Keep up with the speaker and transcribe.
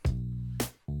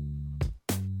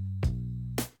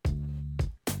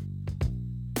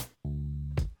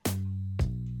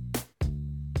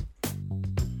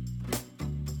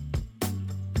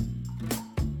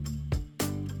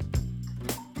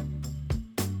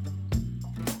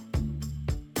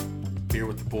Beer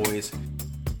with the boys.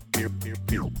 Beer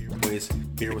boys.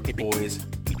 Beer with the boys.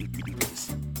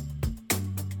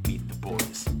 Meet the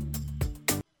boys.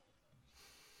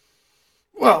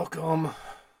 Welcome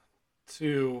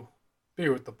to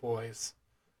Beer with the Boys.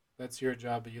 That's your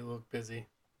job, but you look busy.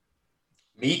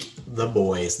 Meet the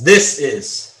boys. This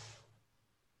is...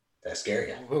 Did I scare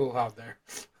you? A little loud there.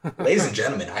 Ladies and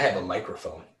gentlemen, I have a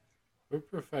microphone. We're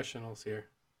professionals here.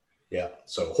 Yeah,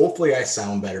 so hopefully I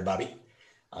sound better, Bobby.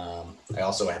 I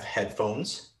also have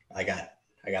headphones. I got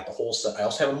the whole set. I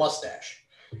also have a mustache,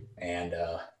 and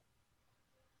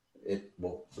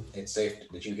it's safe.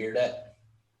 Did you hear that?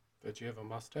 Did you have a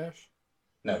mustache?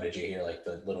 No, did you hear like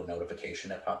the little notification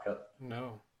that popped up?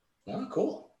 No. Oh,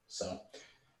 cool. So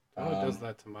it does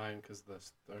that to mine because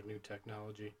our new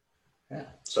technology. Yeah.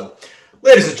 So,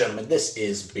 ladies and gentlemen, this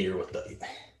is Beer with the...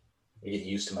 You get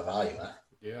used to my volume, huh?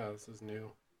 Yeah, this is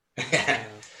new.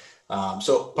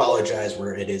 So apologize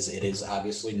where it is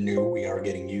obviously new. We are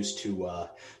getting used to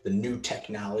the new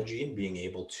technology and being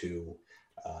able to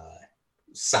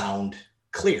sound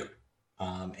clear.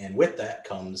 And with that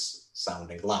comes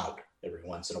sounding loud every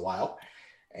once in a while.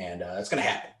 And that's going to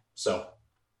happen. So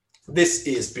this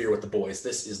is Beer with the Boys.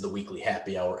 This is the weekly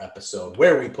happy hour episode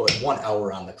where we put 1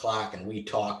 hour on the clock and we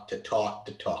talk to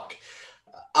talk.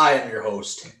 I am your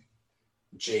host,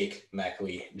 Jake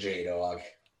Meckley, J-Dog,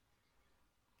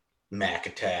 Mac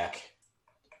Attack,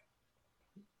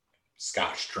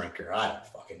 Scotch Drinker. I don't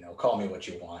fucking know. Call me what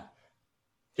you want.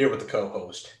 Here with the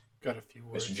co-host, Got a few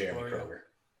words Mr. Jeremy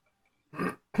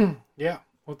Kroger. Yeah.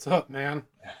 What's up, man?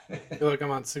 I feel like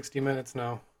I'm on 60 Minutes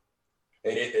now.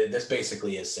 This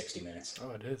basically is 60 minutes.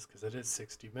 Oh, it is, because it is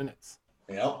 60 minutes.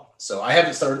 You know? So I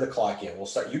haven't started the clock yet. We'll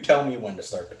start. You tell me when to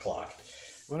start the clock.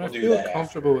 When We'll I do feel that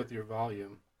comfortable after. with your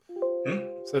volume. Hmm?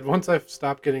 Once I've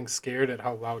stopped getting scared at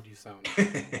how loud you sound.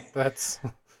 That's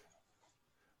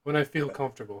when I feel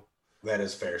comfortable. That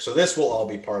is fair. So this will all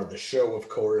be part of the show, of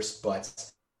course,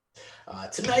 but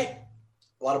tonight,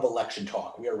 a lot of election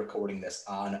talk. We are recording this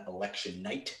on election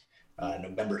night,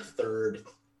 November 3rd,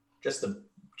 just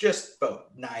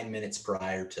about 9 minutes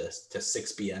prior to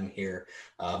 6 p.m. here.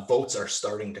 Votes are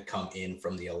starting to come in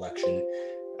from the election.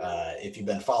 If you've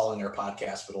been following our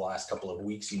podcast for the last couple of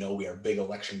weeks, you know we are big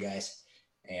election guys.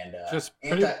 And Just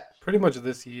pretty much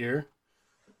this year.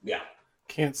 Yeah.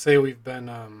 Can't say we've been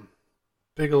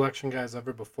big election guys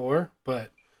ever before,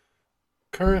 but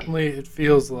currently it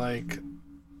feels like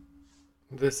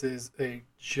this is a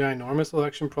ginormous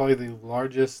election, probably the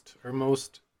largest or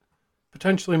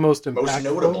potentially most impactful. Most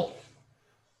notable.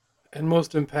 And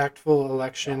most impactful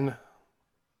election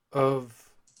of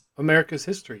America's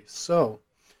history. So,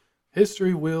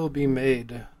 history will be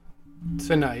made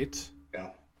tonight. Yeah.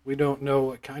 We don't know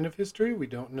what kind of history. We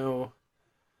don't know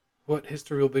what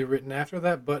history will be written after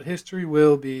that, but history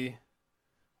will be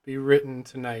written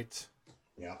tonight.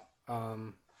 Yeah.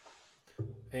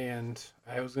 And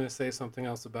I was going to say something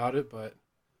else about it, but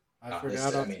I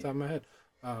forgot off the top of my head.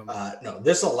 No,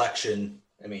 this election,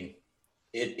 I mean,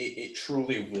 it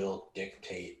truly will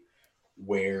dictate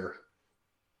where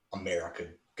America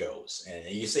goes. And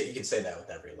you can say that with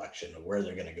every election, where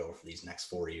they're going to go for these next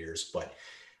 4 years. But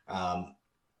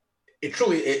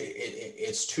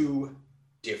it's two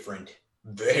different,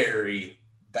 very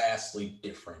vastly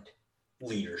different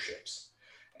leaderships.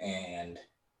 And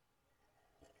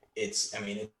it's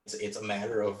a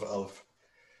matter of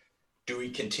do we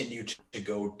continue to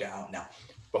go down? Now,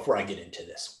 before I get into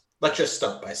this, let's just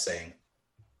start by saying,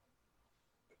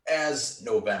 as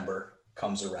November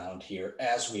comes around here,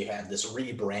 as we have this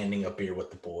rebranding of Beer with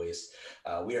the Boys,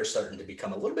 we are starting to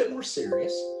become a little bit more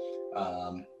serious,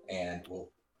 and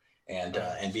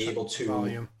be able to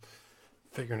volume.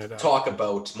 Figuring it out. Talk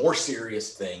about more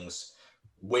serious things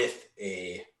with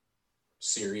a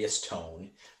serious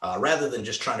tone, rather than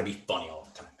just trying to be funny all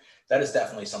the time. That is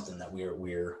definitely something that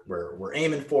we're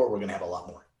aiming for. We're gonna have a lot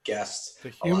more guests. The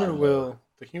humor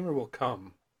will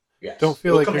come. Yes. Don't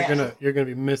feel like you're gonna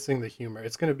be missing the humor.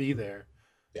 It's gonna be there.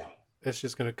 Yeah. It's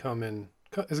just gonna come in.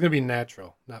 It's gonna be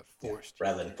natural, not forced. Yeah,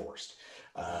 rather than forced.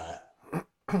 A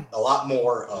lot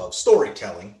more of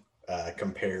storytelling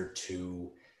compared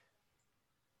to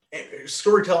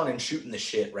storytelling and shooting the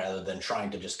shit rather than trying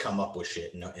to just come up with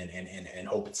shit and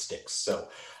hope it sticks. So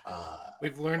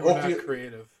we've learned we're not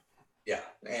creative. Yeah,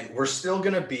 and we're still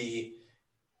gonna be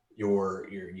your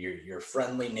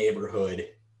friendly neighborhood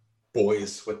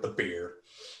boys with the beer,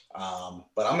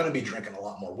 but I'm gonna be drinking a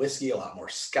lot more whiskey, a lot more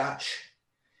scotch,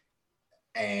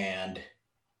 and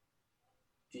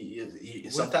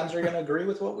sometimes you're gonna agree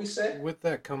with what we say. With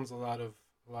that comes a lot of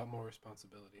A lot more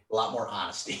responsibility. A lot more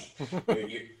honesty.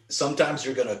 Sometimes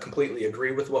you're going to completely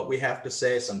agree with what we have to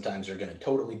say. Sometimes you're going to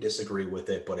totally disagree with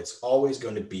it, but it's always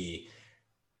going to be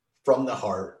from the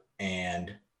heart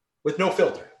and with no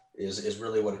filter is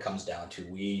really what it comes down to.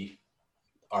 We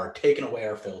are taking away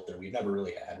our filter. We've never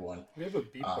really had one. We have a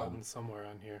beep button somewhere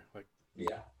on here.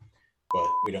 Yeah, but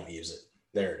we don't use it.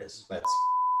 There it is. Let's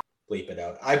bleep it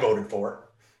out. I voted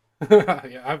for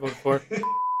it. Yeah, I voted for it.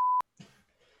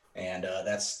 And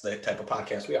that's the type of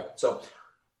podcast we are. So,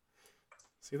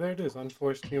 see, there it is,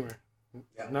 unforced humor.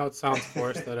 Yeah. Now it sounds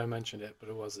forced that I mentioned it, but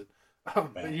it wasn't.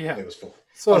 But yeah, it was full.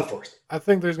 So unforced. I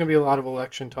think there's going to be a lot of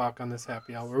election talk on this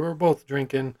happy hour. We're both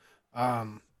drinking,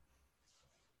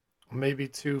 maybe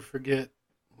to forget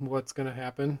what's going to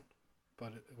happen,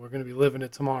 but we're going to be living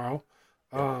it tomorrow.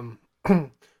 But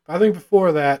I think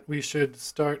before that, we should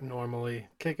start normally.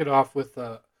 Kick it off with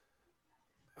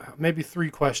maybe 3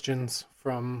 questions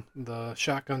from the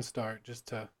shotgun start, just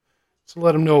to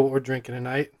let them know what we're drinking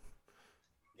tonight.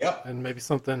 Yep. And maybe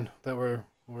something that we're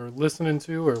listening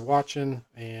to or watching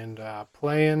and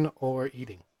playing or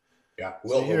eating. Yeah.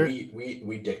 Well,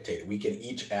 we dictate it. We can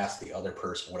each ask the other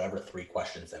person whatever 3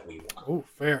 questions that we want. Oh,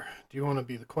 fair. Do you want to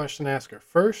be the question asker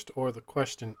first or the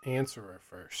question answerer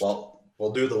first? Well,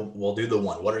 we'll do the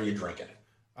one. What are you drinking?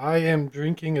 I am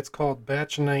drinking. It's called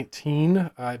Batch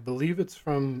 19. I believe it's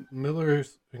from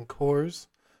Miller's and Coors.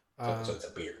 So it's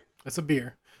a beer. It's a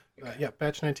beer. Okay. Yeah,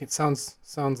 Batch 19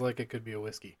 sounds like it could be a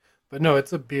whiskey, but no,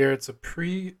 it's a beer. It's a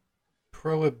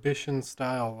pre-prohibition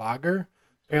style lager.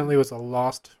 Apparently, it was a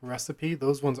lost recipe.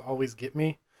 Those ones always get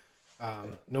me.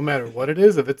 No matter what it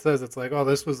is, if it says it's like, oh,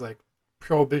 this was like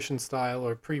prohibition style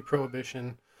or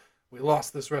pre-prohibition, we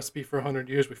lost this recipe for 100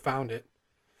 years. We found it.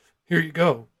 Here you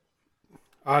go.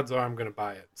 Odds are I'm going to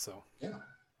buy it. So yeah,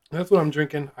 that's what I'm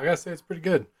drinking. I got to say it's pretty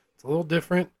good. It's a little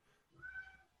different.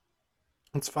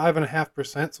 It's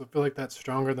 5.5%, so I feel like that's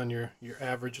stronger than your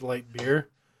average light beer.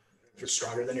 It's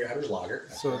stronger than your average lager.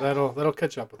 So that'll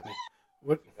catch up with me.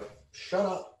 What? Shut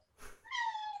up.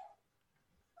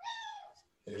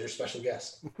 There's your special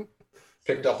guest.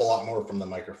 Picked up a lot more from the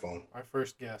microphone. Our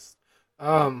first guest.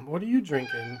 What are you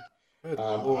drinking? Good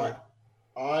Lord.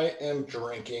 I am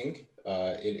drinking.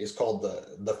 It is called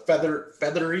the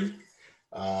Feathery.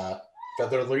 I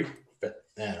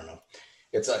don't know.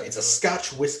 It's a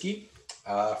Scotch whiskey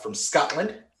from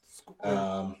Scotland.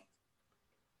 One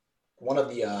of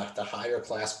the higher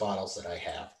class bottles that I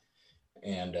have,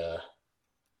 and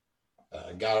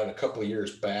got it a couple of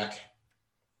years back,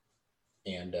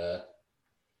 and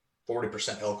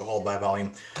 40% alcohol by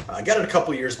volume. I got it a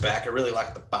couple of years back. I really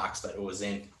liked the box that it was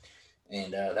in,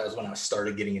 and that was when I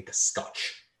started getting into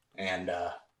Scotch, and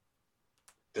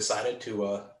decided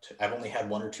to I've only had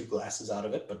 1 or 2 glasses out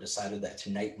of it, but decided that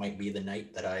tonight might be the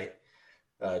night that I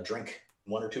drink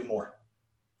 1 or 2 more.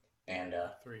 And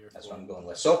 3 or 4. That's what I'm going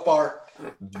with. So far,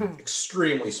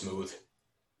 extremely smooth.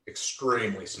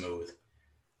 Extremely smooth.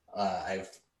 I've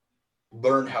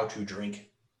learned how to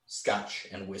drink Scotch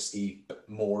and whiskey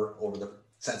more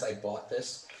since I bought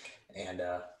this. And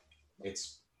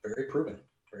it's very proven.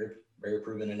 Very, very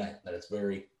proven tonight that it's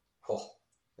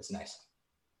it's nice.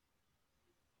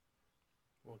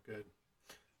 Well, good.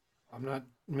 I'm not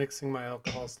mixing my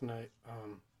alcohols tonight.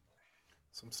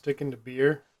 So I'm sticking to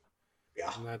beer.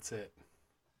 Yeah. And that's it.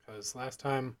 Because last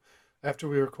time after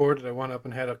we recorded, I went up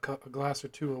and had a glass or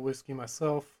 2 of whiskey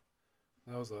myself.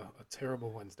 That was a terrible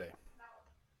Wednesday.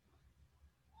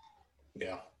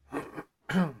 Yeah.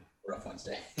 Rough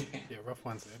Wednesday. Yeah, rough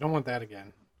Wednesday. I don't want that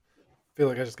again. I feel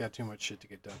like I just got too much shit to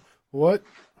get done. What?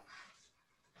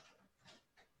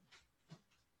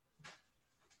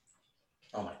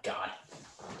 Oh my God.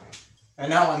 And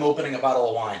now I'm opening a bottle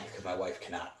of wine because my wife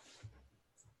cannot.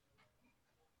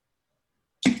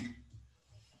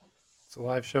 It's a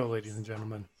live show, ladies and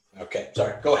gentlemen. Okay,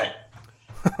 sorry. Go ahead.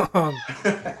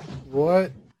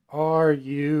 What are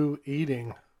you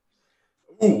eating?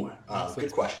 Ooh,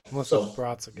 good question. Unless it's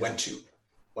brats again.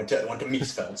 Went to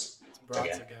Miesfeld's It's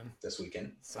brats again. this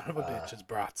weekend. Son of a bitch, it's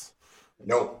brats.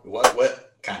 No,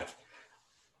 what kind of?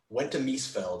 Went to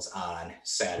Miesfeld's on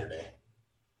Saturday,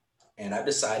 and I've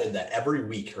decided that every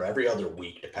week or every other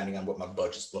week, depending on what my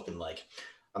budget's looking like,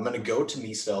 I'm going to go to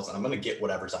Miesfeld's and I'm going to get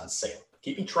whatever's on sale.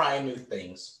 Keep me trying new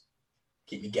things.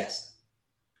 Keep me guessing.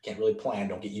 Can't really plan.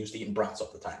 Don't get used to eating brats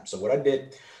all the time. So what I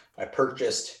did, I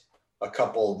purchased a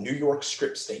couple New York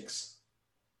strip steaks.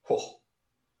 Oh,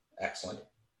 excellent.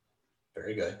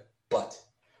 Very good. But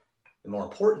the more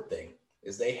important thing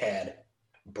is they had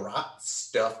brat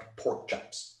stuffed pork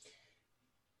chops.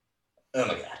 Oh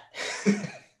my God.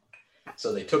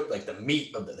 So they took like the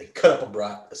meat they cut up a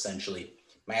brat, essentially,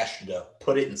 mashed it up,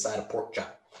 put it inside a pork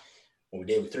chop, What we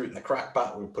did, we threw it in the crock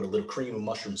pot. We put a little cream and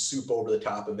mushroom soup over the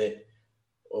top of it.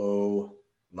 Oh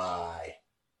my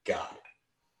God.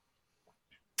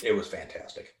 It was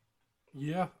fantastic.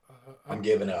 Yeah. I'm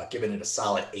giving it a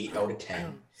solid 8 out of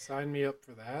 10. Sign me up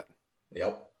for that.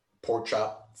 Yep. Pork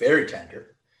chop, very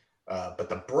tender. But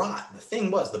the brat, the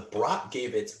thing was, the brat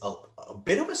gave it a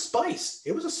bit of a spice.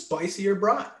 It was a spicier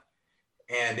brat.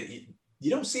 And you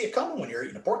don't see it coming when you're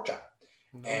eating a pork chop.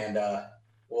 No. And,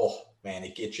 oh, man,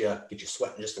 it gets you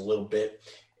sweating just a little bit.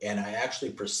 And I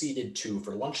actually proceeded to,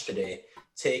 for lunch today,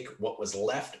 take what was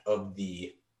left of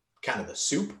the kind of the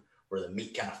soup, where the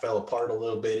meat kind of fell apart a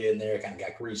little bit in there, kind of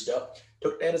got greased up.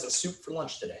 Took that as a soup for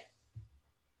lunch today.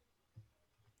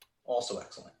 Also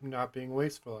excellent. Not being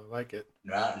wasteful. I like it.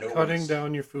 No Cutting waste.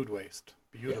 down your food waste.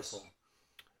 Beautiful. Yes.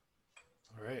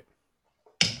 All right.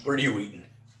 What are you eating?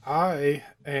 I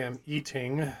am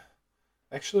eating.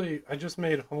 Actually, I just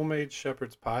made homemade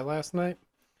shepherd's pie last night,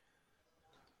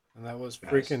 and that was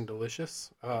freaking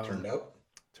delicious. Turned out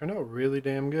really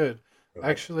damn good. Right.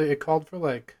 Actually, it called for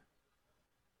I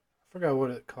forgot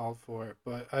what it called for,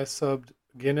 but I subbed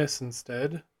Guinness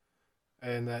instead,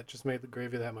 and that just made the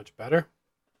gravy that much better.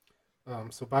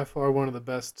 So by far one of the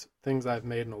best things I've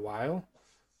made in a while.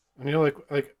 And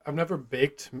like I've never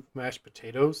baked mashed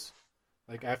potatoes,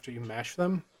 like after you mash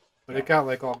them, but it got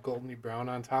like all golden brown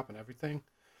on top and everything,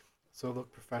 so it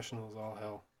looked professional as all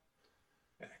hell.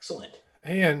 Excellent.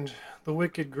 And the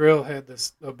Wicked Grill had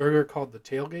a burger called the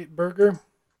Tailgate Burger,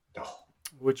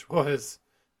 which was,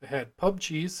 it had pub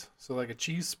cheese, so like a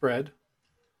cheese spread,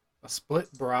 a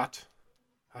split brat,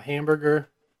 a hamburger,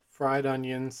 fried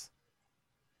onions.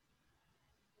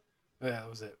 Yeah, that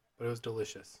was it. But it was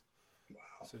delicious. Wow.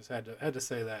 So just had to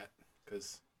say that,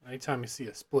 because anytime you see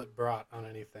a split brat on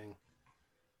anything,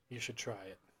 you should try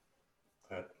it.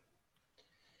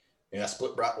 Yeah,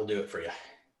 split brat will do it for you.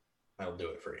 That'll do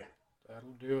it for you.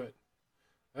 That'll do it.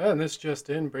 And this just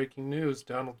in, breaking news,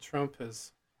 Donald Trump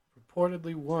has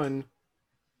reportedly won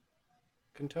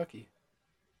Kentucky.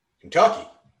 Kentucky.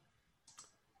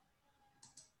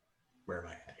 Where am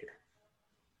I at here?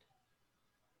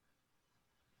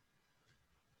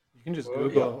 You can just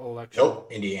Google election.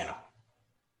 Nope, Indiana.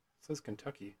 It says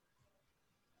Kentucky.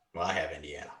 Well, I have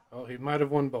Indiana. Oh, he might have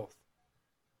won both.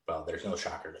 Well, there's no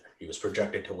shocker there. He was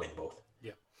projected to win both.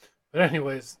 Yeah. But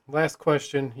anyways, last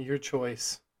question, your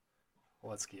choice.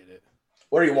 Let's get it.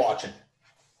 What are you watching?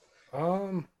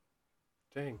 Dang,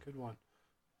 good one.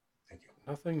 Thank you.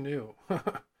 Nothing new.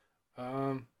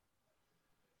 What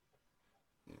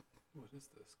is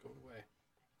this? Go away.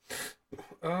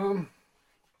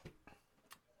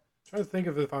 Trying to think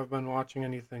of if I've been watching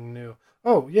anything new.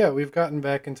 Oh, yeah, we've gotten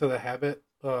back into the habit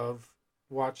of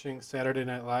watching Saturday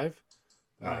Night Live.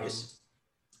 Nice.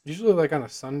 Usually like on a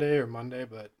Sunday or Monday,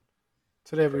 but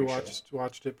today we Great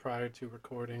watched it prior to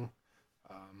recording.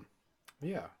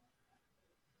 Yeah.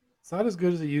 It's not as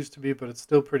good as it used to be, but it's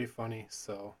still pretty funny,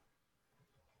 so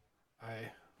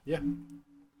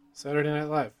Saturday Night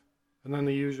Live. And then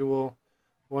the usual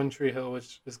One Tree Hill,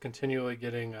 which is continually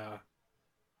getting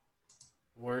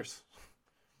worse.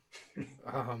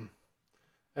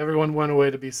 Everyone went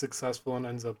away to be successful and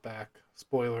ends up back.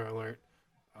 Spoiler alert.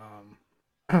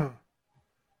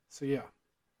 So yeah,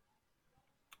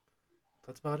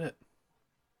 that's about it.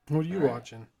 What are you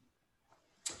watching?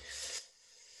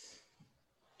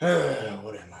 What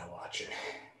am I watching?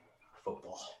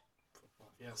 Football.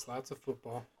 Yes, lots of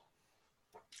football.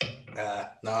 No,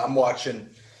 I'm watching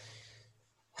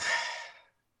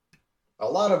a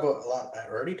lot. I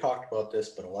already talked about this,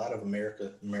 but a lot of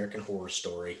American Horror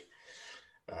Story.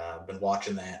 I've been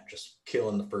watching that, just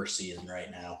killing the first season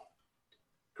right now.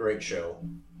 Great show.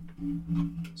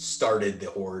 Started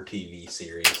the horror TV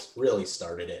series. Really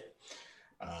started it.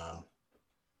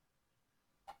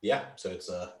 So it's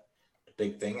a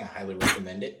big thing. I highly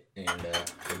recommend it. And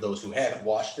for those who haven't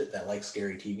watched it, that like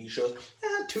scary TV shows,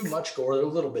 not too much gore, a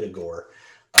little bit of gore,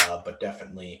 but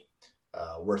definitely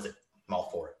worth it. I'm all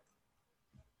for it.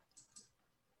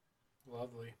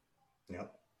 Lovely.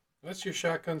 Yep. That's your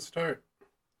shotgun start.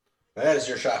 That is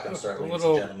your shotgun start, ladies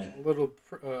and gentlemen.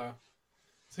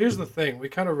 So here's the thing. We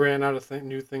kind of ran out of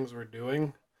new things we're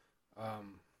doing.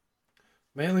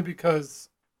 Mainly because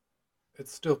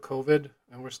it's still COVID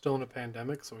and we're still in a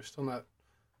pandemic, so we're still not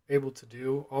able to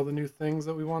do all the new things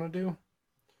that we want to do.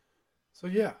 So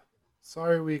yeah,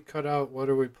 sorry we cut out What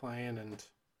Are We Playing, and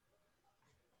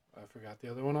I forgot the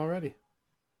other one already.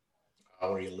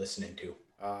 What are you listening to?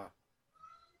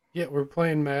 Yeah, we're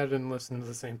playing Madden and listening to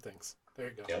the same things. There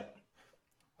you go. Yep.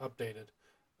 Updated.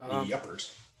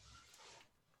 Yuppers.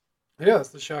 Yeah, it's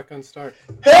the shotgun start.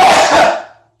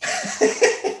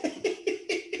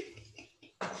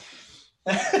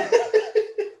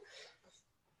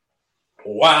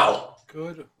 Wow.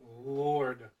 Good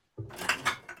Lord.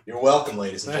 You're welcome,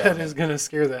 ladies and That gentlemen. is going to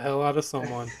scare the hell out of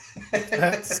someone. If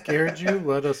that scared you,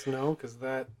 let us know, because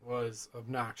that was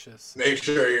obnoxious. Make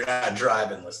sure you're not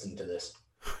driving listening to this.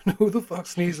 Who the fuck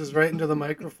sneezes right into the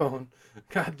microphone?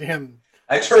 Goddamn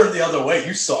I turned the other way.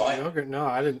 You saw it. yogurt. No,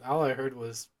 I didn't. All I heard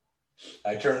was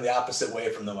I turned the opposite way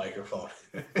from the microphone.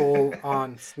 full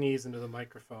on sneeze into the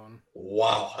microphone.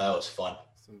 Wow, that was fun.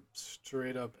 Some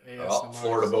straight up ASMR. Well,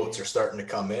 Florida votes are starting to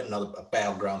come in, another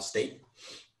battleground state.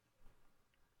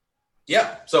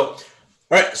 Yeah, so, all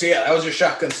right, so yeah, that was your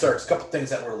shotgun starts. A couple things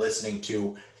that we're listening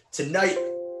to. Tonight,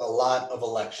 a lot of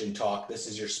election talk. This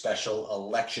is your special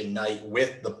election night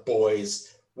with the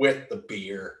boys, with the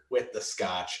beer, with the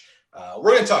scotch.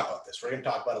 We're going to talk about this. We're going to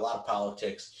talk about a lot of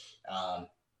politics.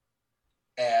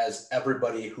 As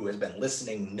everybody who has been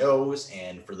listening knows,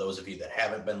 and for those of you that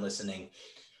haven't been listening,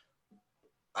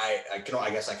 I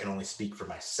guess I can only speak for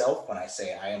myself when I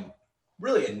say I am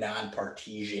really a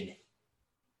non-partisan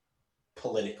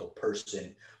political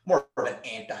person, more of an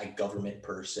anti-government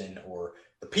person or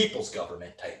the people's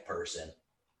government type person,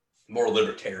 more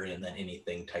libertarian than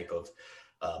anything type of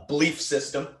belief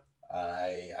system.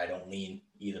 I don't lean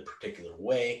either particular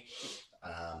way.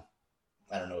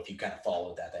 I don't know if you kind of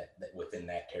follow that within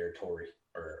that territory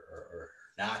or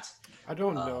not. I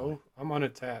don't know. I'm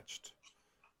unattached.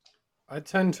 I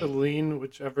tend to lean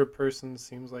whichever person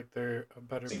seems like they're a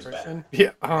better Seems person.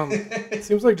 Yeah. It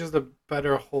seems like just a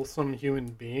better, wholesome human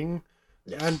being.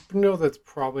 Yes. I know that's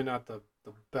probably not the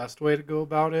best way to go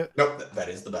about it. Nope, that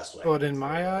is the best way. But in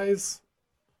my eyes,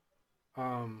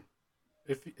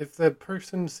 if that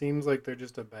person seems like they're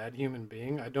just a bad human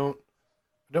being, I don't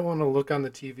want to look on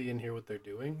the TV and hear what they're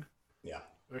doing. Yeah.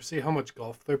 Or see how much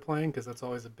golf they're playing, because that's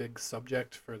always a big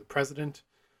subject for the president.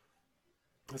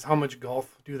 Is how much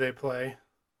golf do they play?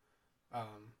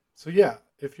 So yeah,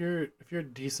 if you're a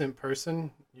decent person,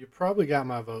 you probably got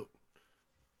my vote.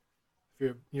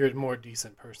 If you're a more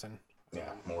decent person.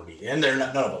 Yeah, more decent. And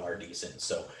none of them are decent.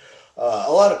 So a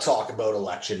lot of talk about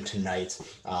election tonight.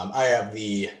 I have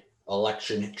the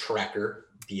election tracker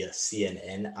via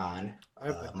CNN on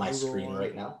my screen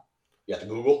right now. You got the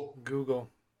Google? Google.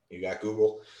 You got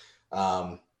Google.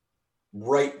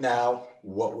 Right now,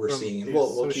 what we're seeing, and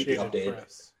we'll keep you updated.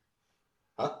 Press.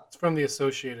 Huh? It's from the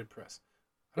Associated Press.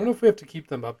 I don't know if we have to keep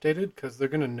them updated because they're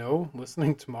going to know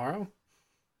listening tomorrow.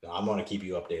 No, I'm going to keep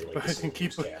you updated like this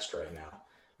newscast right now.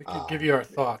 We can give you our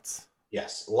thoughts.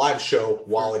 Yes, live show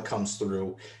while it comes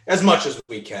through as much as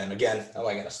we can. Again,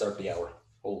 I got to start the hour.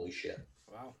 Holy shit.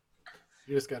 Wow.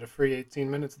 You just got a free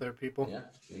 18 minutes there, people. Yeah,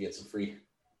 you get some free.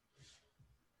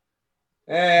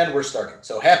 And we're starting.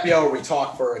 So happy hour, we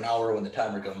talk for an hour. When the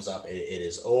timer comes up, it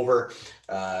is over.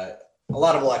 A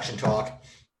lot of election talk,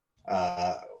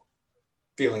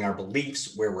 feeling our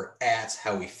beliefs, where we're at,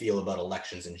 how we feel about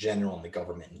elections in general and the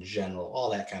government in general, all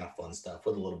that kind of fun stuff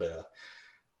with a little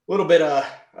bit of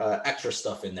extra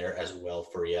stuff in there as well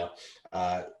for you.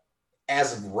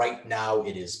 As of right now,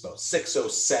 it is about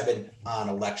 6:07 on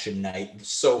election night.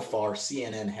 So far,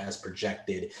 CNN has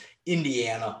projected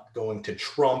Indiana going to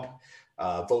Trump.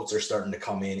 Votes are starting to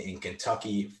come in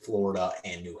Kentucky, Florida,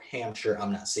 and New Hampshire.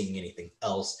 I'm not seeing anything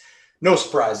else. No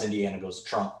surprise, Indiana goes to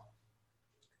Trump.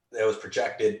 That was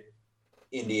projected.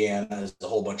 Indiana is a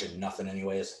whole bunch of nothing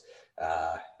anyways.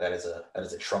 That is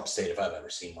a Trump state if I've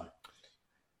ever seen one.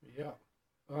 Yeah.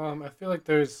 I feel like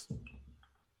there's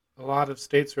a lot of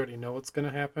states already know what's going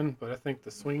to happen, but I think the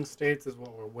swing states is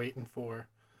what we're waiting for.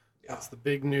 Yeah. That's the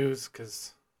big news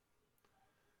because,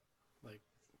 like,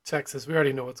 Texas, we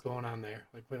already know what's going on there.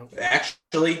 Like, we don't.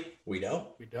 Actually, we don't.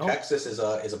 We don't. Texas is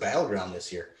a battleground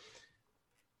this year,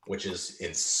 which is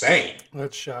insane.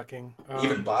 That's shocking.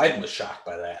 Even Biden was shocked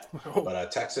by that. Oh.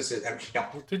 But Texas is.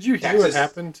 Did you hear what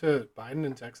happened to Biden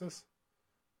in Texas?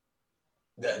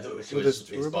 It was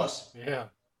his bus. Yeah.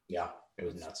 Yeah, it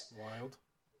was nuts. Wild.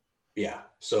 Yeah.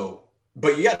 So,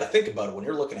 but you got to think about it when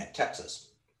you're looking at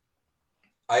Texas.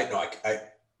 I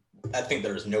think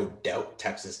there is no doubt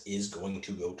Texas is going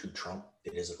to go to Trump.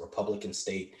 It is a Republican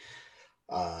state.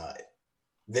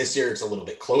 This year it's a little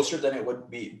bit closer than it would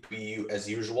be as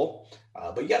usual.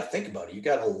 But you got to think about it. You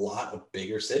got a lot of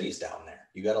bigger cities down there.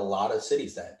 You got a lot of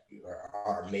cities that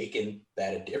are making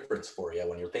that a difference for you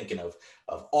when you're thinking of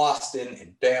Austin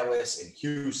and Dallas and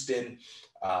Houston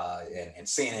and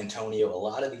San Antonio. A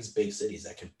lot of these big cities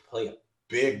that can play a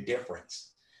big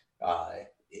difference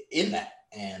in that.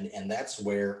 And that's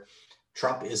where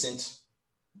Trump isn't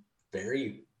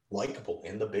very likable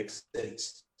in the big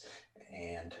cities.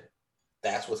 And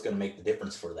that's what's going to make the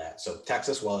difference for that. So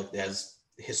Texas, while it has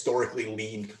historically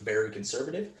leaned very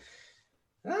conservative,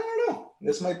 I don't know.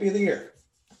 This might be the year.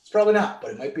 It's probably not,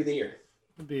 but it might be the year.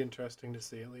 It'd be interesting to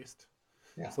see at least.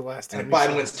 Yeah. It's the last And time if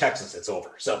Biden wins Texas, it's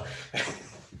over. So,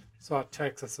 saw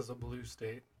Texas as a blue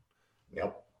state.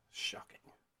 yep. Shocking.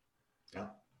 Yeah.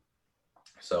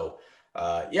 So,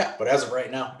 yeah, but as of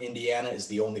right now, Indiana is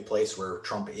the only place where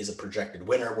Trump is a projected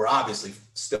winner. We're obviously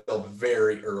still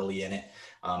very early in it.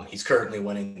 He's currently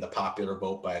winning the popular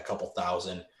vote by a couple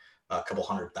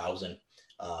hundred thousand.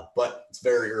 But it's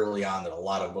very early on that a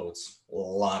lot of votes, a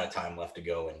lot of time left to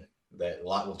go, and that a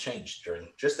lot will change during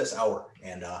just this hour.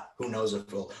 And who knows if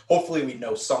hopefully we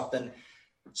know something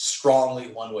strongly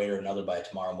one way or another by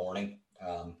tomorrow morning,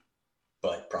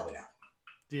 but probably not.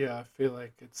 Yeah, I feel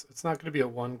like it's not going to be a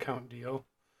one count deal.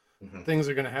 Mm-hmm. Things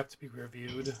are going to have to be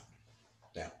reviewed.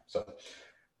 Yeah. So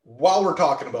while we're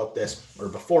talking about this, or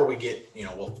before we get,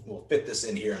 we'll fit this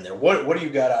in here and there. What do you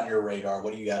got on your radar?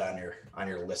 What do you got on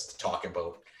your list to talk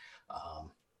about?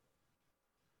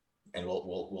 And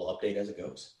we'll update as it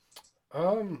goes.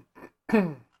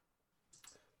 The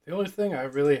only thing I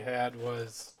really had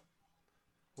was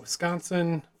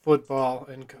Wisconsin football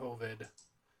and COVID,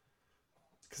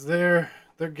 because they're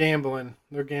gambling.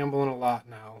 They're gambling a lot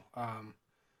now.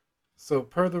 So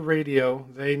per the radio,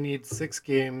 they need 6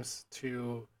 games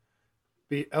to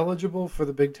be eligible for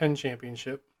the Big Ten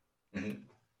championship.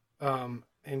 Mm-hmm.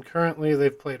 And currently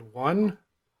they've played 1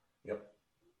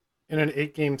 in an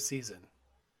 8-game season.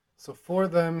 So for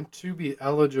them to be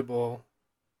eligible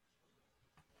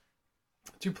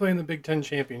to play in the Big Ten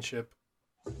championship,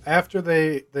 after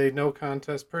they no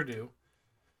contest Purdue,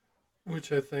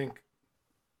 which I think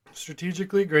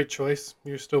strategically great choice.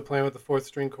 You're still playing with the 4th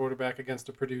string quarterback against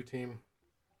a Purdue team.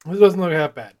 It doesn't look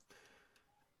that bad.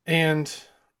 And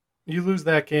you lose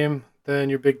that game, then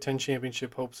your Big Ten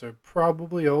championship hopes are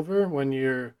probably over when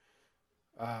you're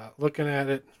looking at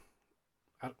it.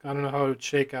 I don't know how it would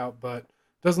shake out, but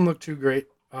it doesn't look too great.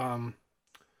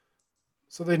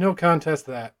 So they no contest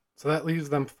that. So that leaves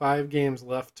them 5 games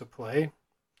left to play.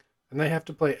 And they have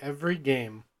to play every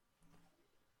game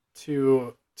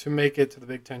to make it to the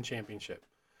Big Ten championship,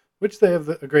 which they have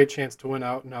a great chance to win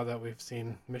out now that we've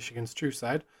seen Michigan's true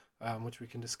side, which we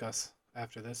can discuss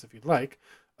after this if you'd like.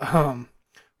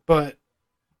 But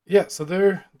yeah, so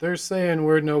they're saying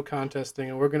we're no contesting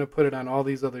and we're going to put it on all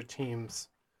these other teams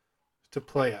to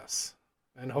play us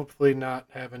and hopefully not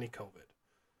have any COVID.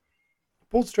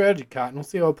 Bold strategy, Cotton. We'll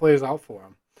see how it plays out for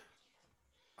them.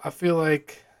 I feel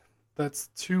like that's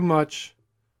too much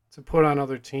to put on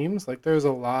other teams. Like there's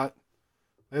a lot.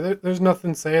 There's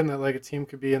nothing saying that like a team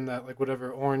could be in that like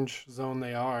whatever orange zone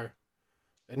they are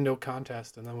and no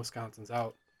contest and then Wisconsin's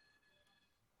out.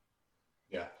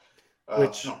 Yeah. No,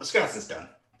 Wisconsin's done.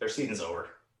 Their season's over.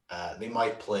 They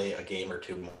might play a game or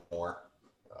 2 more,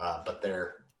 but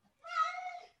they're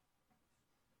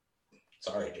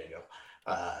sorry, Jago.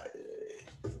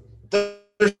 Their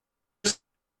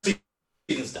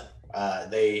season's done.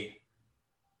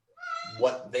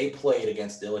 What they played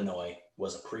against Illinois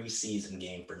was a preseason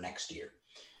game for next year.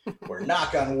 Where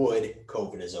knock on wood,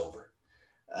 COVID is over.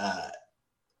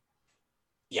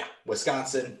 Yeah,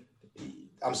 Wisconsin,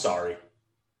 I'm sorry.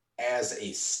 As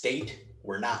a state,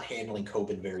 we're not handling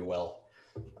COVID very well.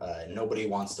 Nobody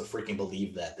wants to freaking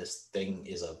believe that this thing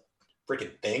is a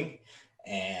freaking thing.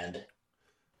 And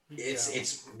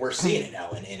it's we're seeing it now.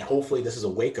 And hopefully this is a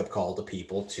wake-up call to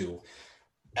people to,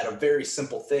 at a very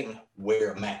simple thing,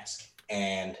 wear a mask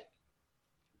and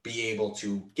be able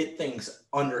to get things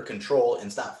under control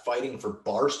and stop fighting for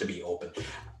bars to be open.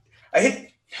 I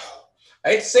hate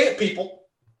to say it, people,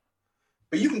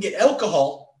 but you can get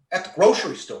alcohol at the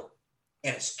grocery store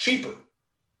and it's cheaper.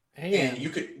 And you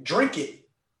could drink it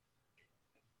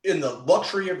in the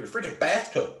luxury of your freaking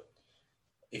bathtub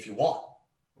if you want.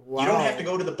 Wow. You don't have to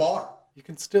go to the bar. You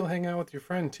can still hang out with your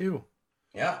friend too.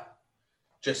 Yeah.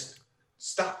 Just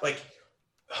stop. Like,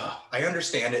 I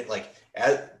understand it. Like,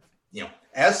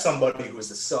 as somebody who is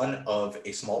the son of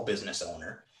a small business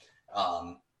owner,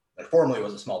 that formerly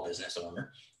was a small business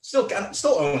owner, still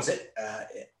owns it.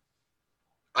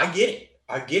 I get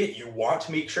it. You want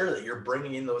to make sure that you're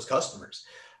bringing in those customers,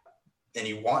 and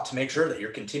you want to make sure that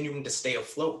you're continuing to stay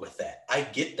afloat with that. I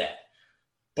get that,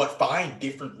 but find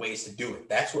different ways to do it.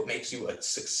 That's what makes you a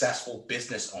successful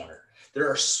business owner. There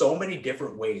are so many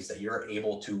different ways that you're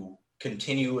able to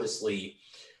continuously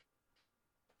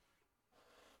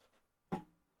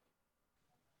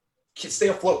stay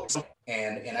afloat.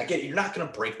 And I get it. You're not going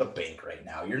to break the bank right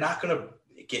now. You're not going to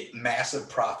get massive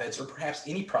profits or perhaps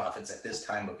any profits at this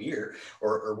time of year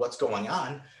or what's going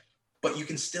on, but you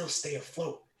can still stay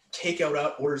afloat. Take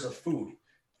out orders of food.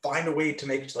 Find a way to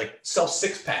make, like, sell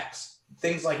 6-packs,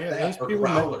 things like that, there's or people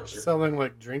growlers. selling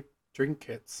like drink drink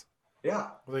kits. Yeah.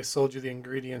 Where they sold you the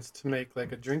ingredients to make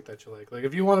like a drink that you like. Like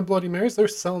if you want a Bloody Marys, they're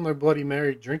selling their Bloody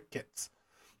Mary drink kits.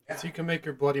 Yeah. So you can make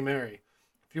your Bloody Mary.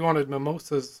 If you wanted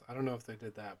mimosas, I don't know if they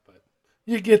did that, but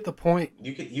you get the point.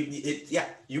 You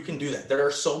can do that. There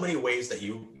are so many ways that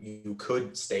you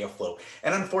could stay afloat.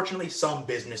 And unfortunately, some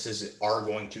businesses are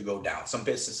going to go down. Some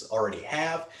businesses already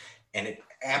have, and it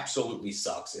absolutely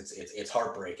sucks. It's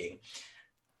heartbreaking.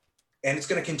 And it's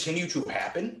going to continue to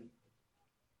happen.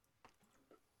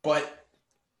 But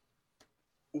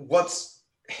what's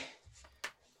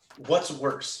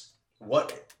worse?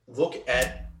 Look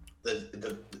at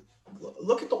the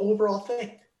overall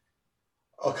thing.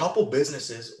 A couple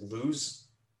businesses lose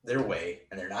their way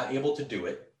and they're not able to do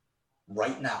it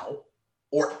right now,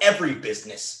 or every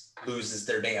business loses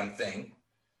their damn thing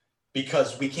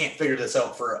because we can't figure this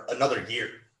out for another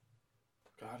year.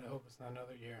 God, I hope it's not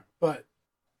another year. But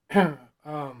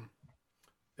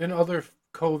in other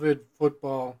COVID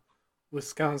football,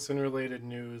 Wisconsin-related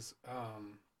news,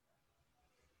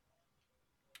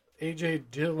 A.J.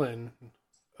 Dillon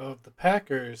of the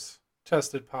Packers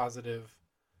tested positive,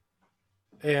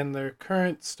 and their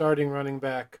current starting running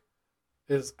back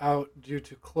is out due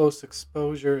to close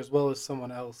exposure, as well as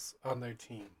someone else on their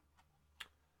team.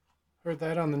 Heard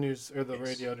that on the news or the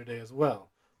radio today as well.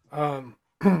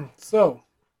 So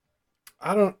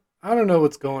I don't know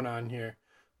what's going on here,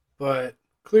 but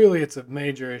clearly it's a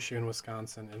major issue in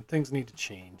Wisconsin, and things need to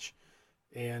change.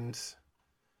 And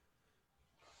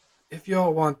if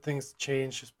y'all want things to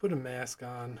change, just put a mask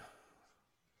on,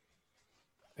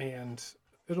 and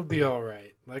it'll be all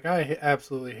right. Like, I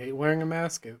absolutely hate wearing a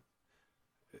mask.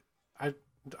 I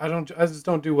just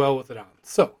don't do well with it on.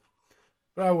 So,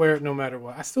 but I wear it no matter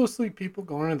what. I still see people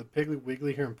going to the Piggly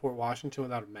Wiggly here in Port Washington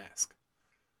without a mask.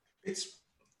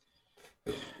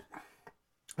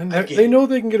 And they know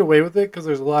they can get away with it because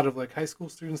there's a lot of like high school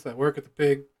students that work at the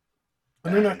Pig,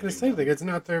 and they're not going to say anything. It's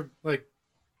not their like.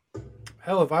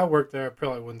 Hell, if I worked there, I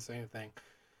probably wouldn't say anything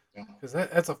because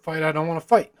that's a fight I don't want to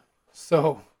fight.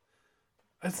 So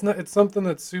it's something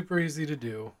that's super easy to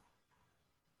do,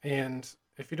 and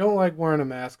if you don't like wearing a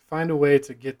mask, find a way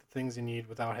to get the things you need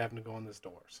without having to go in the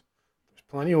stores. There's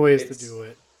plenty of ways to do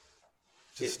it.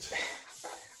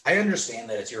 I understand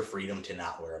that it's your freedom to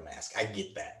not wear a mask. I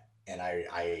get that. And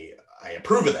I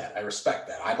approve of that. I respect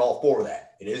that. I'm all for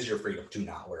that. It is your freedom to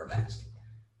not wear a mask.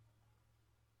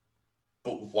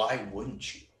 But why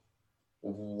wouldn't you?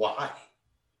 Why?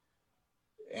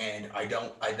 And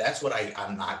that's what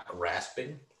I'm not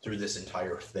grasping through this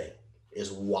entire thing,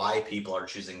 is why people are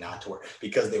choosing not to wear.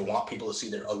 Because they want people to see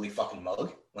their ugly fucking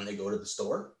mug when they go to the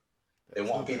store. They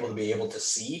want people to be able to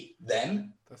see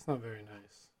them. That's not very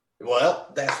nice.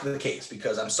 Well, that's the case,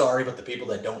 because I'm sorry, but the people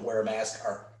that don't wear a mask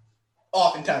are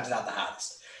oftentimes not the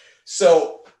hottest.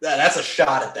 So that's a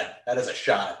shot at them. That is a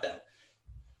shot at them.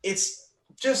 It's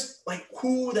just like,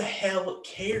 who the hell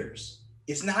cares?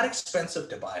 It's not expensive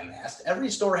to buy a mask.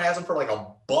 Every store has them for like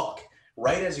 $1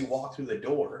 right as you walk through the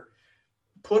door.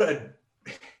 Tie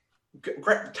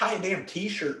a damn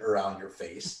t-shirt around your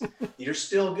face. You're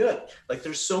still good. Like,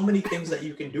 there's so many things that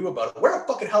you can do about it. Wear a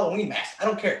fucking Halloween mask. I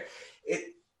don't care.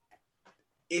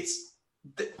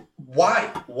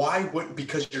 Why would,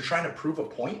 because you're trying to prove a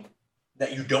point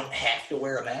that you don't have to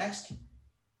wear a mask?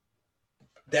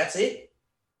 That's it.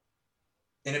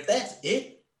 And if that's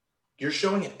it, you're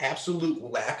showing an absolute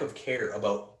lack of care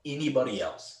about anybody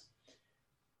else.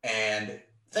 And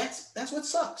that's what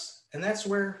sucks. And that's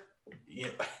where,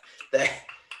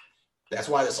 that's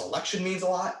why this election means a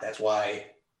lot. That's why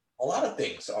a lot of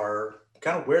things are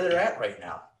kind of where they're at right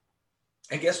now.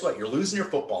 And guess what? You're losing your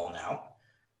football now.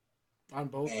 On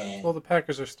both ends. Well, the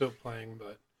Packers are still playing,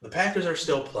 but the Packers are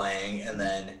still playing, and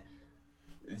then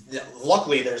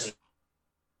luckily there's an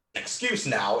excuse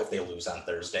now if they lose on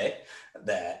Thursday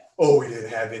that, we didn't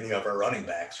have any of our running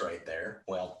backs right there.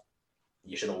 Well,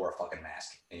 you should have wore a fucking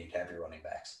mask and you'd have your running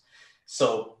backs.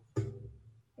 So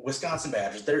Wisconsin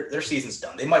Badgers, their season's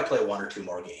done. They might play 1 or 2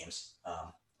 more games.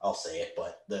 I'll say it,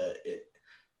 but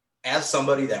as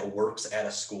somebody that works at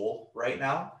a school right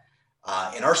now,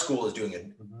 and our school is doing a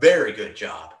very good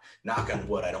job. Knock on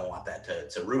wood, I don't want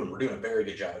that to ruin. We're doing a very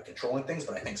good job of controlling things,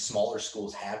 but I think smaller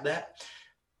schools have that.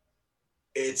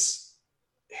 It's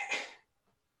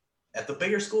at the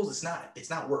bigger schools, it's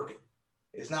not working.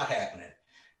 It's not happening.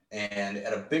 And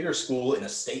at a bigger school in a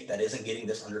state that isn't getting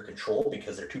this under control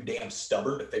because they're too damn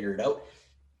stubborn to figure it out,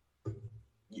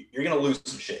 you're going to lose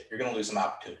some shit. You're going to lose some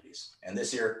opportunities. And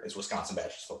this year, it's Wisconsin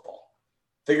Badgers football.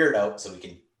 Figure it out so we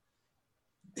can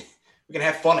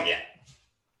have fun again.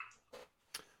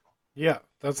 Yeah,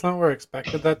 that's not where I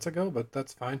expected that to go, but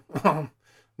that's fine.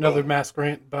 Another mask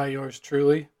rant by yours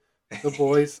truly. the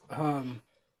boys.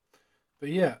 But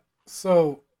yeah,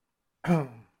 so I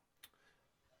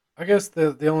guess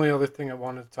the only other thing I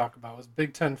wanted to talk about was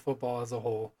Big Ten football as a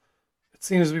whole. It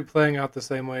seems to be playing out the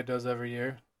same way it does every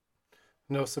year.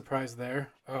 No surprise there.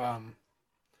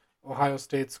 Ohio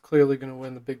State's clearly going to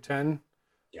win the Big Ten,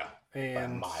 Yeah, by a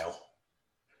and mile.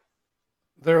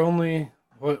 their only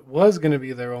what was going to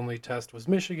be their only test was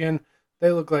Michigan.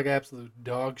 They look like absolute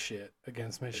dog shit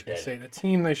against Michigan did. State, a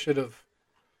team they should have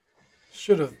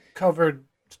covered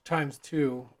times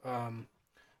two.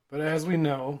 But as we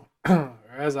know, or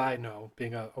as I know,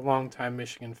 being a longtime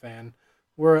Michigan fan,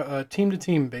 we're a team to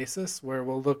team basis where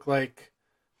we'll look like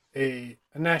a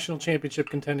national championship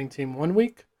contending team one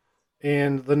week,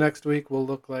 and the next week will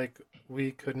look like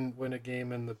we couldn't win a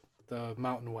game in the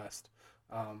Mountain West.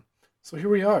 Um, so here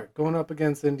we are going up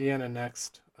against Indiana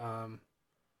next.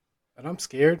 And I'm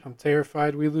scared. I'm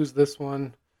terrified. We lose this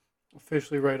one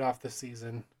officially right off the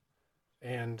season.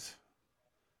 And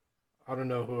I don't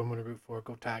know who I'm going to root for.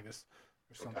 Go Tigers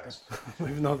or something. Tigers.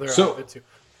 Even though they're So- out of it too.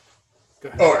 Go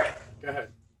ahead. All right. Go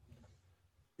ahead.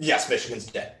 Yes, Michigan's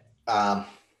dead.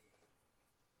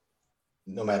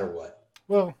 No matter what.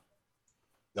 Well,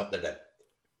 Nope, they're dead.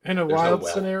 in a There's wild no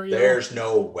well. scenario. There's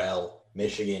no well.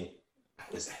 Michigan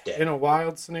is dead. In a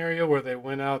wild scenario where they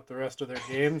win out the rest of their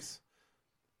games.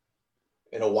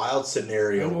 In a wild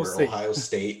scenario And we'll where see. Ohio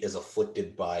State is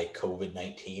afflicted by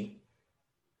COVID-19,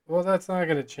 Well, that's not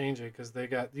going to change it because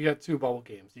you got two bubble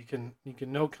games. You can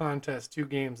no contest two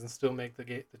games and still make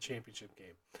the championship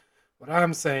game. What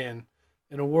I'm saying,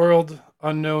 in a world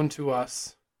unknown to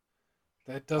us,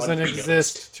 that doesn't Unbeknownst.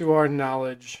 exist to our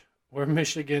knowledge, where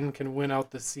Michigan can win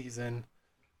out the season,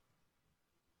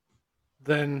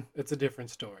 then it's a different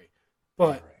story. But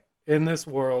All right. in this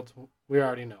world, we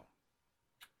already know.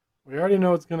 We already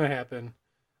know what's going to happen,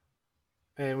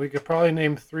 and we could probably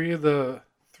name three of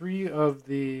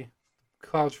the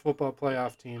college football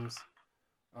playoff teams,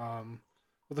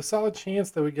 with a solid chance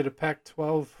that we get a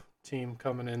Pac-12 team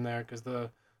coming in there because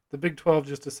the Big 12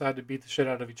 just decided to beat the shit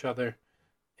out of each other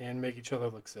and make each other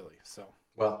look silly. So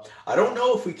Well, I don't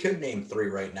know if we could name three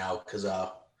right now because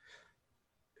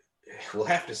we'll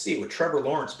have to see with Trevor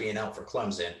Lawrence being out for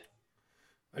Clemson.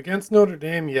 against Notre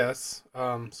Dame, yes.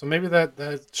 So maybe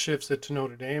that shifts it to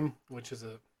Notre Dame, which is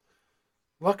a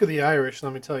luck of the Irish.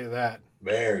 Let me tell you that.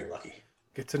 Very lucky.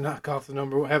 Get to have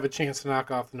a chance to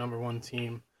knock off the number one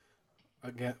team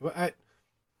again. But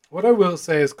what I will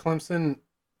say is Clemson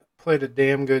played a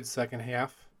damn good second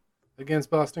half against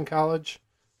Boston College.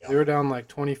 Yeah. They were down like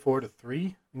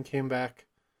 24-3 and came back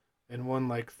and won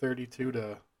like 32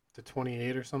 to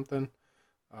 28 or something.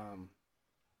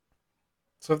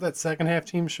 So if that second half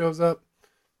team shows up,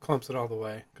 Clemson all the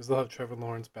way because they'll have Trevor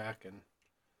Lawrence back and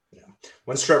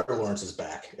Once Trevor Lawrence is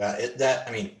back,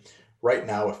 right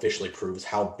now officially proves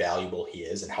how valuable he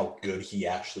is and how good he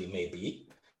actually may be.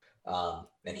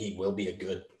 And he will be a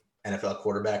good NFL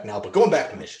quarterback now. But going back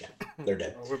to Michigan, they're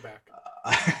dead. we're back.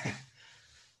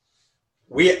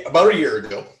 About a year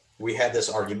ago, we had this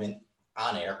argument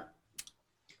on air.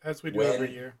 As we do When-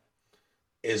 every year.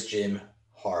 Is Jim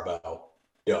Harbaugh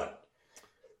done?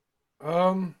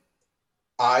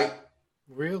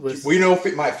 Realistic. We know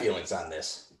my feelings on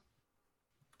this.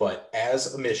 But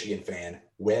as a Michigan fan,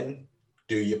 when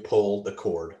do you pull the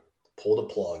cord, pull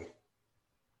the plug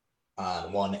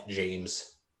on one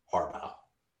James Harbaugh?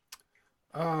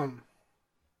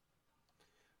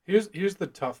 Here's the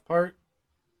tough part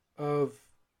of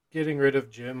getting rid of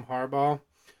Jim Harbaugh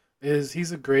is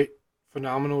he's a great,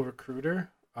 phenomenal recruiter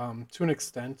to an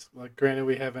extent. Like, granted,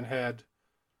 we haven't had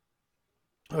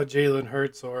a Jalen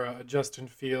Hurts or a Justin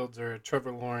Fields or a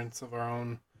Trevor Lawrence of our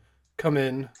own come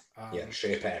in.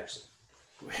 Shea Patterson.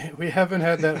 We haven't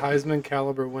had that Heisman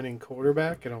caliber winning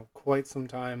quarterback in quite some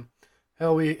time.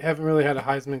 Hell, we haven't really had a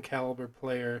Heisman caliber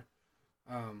player.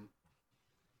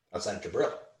 Outside of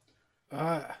Jabril.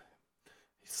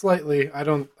 Slightly. I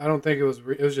don't think it was.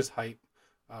 It was just hype.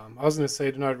 I was going to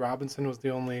say Denard Robinson was the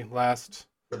only last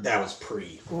But that was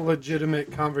pre.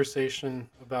 legitimate conversation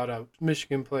about a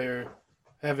Michigan player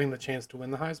having the chance to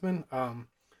win the Heisman.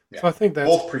 So I think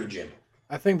Both pre-Jim.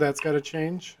 I think that's got to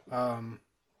change.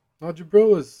 No, Jabril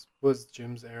was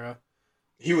Jim's era.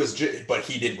 He was, but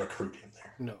he didn't recruit him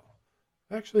there. No,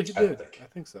 actually he I don't did. think. I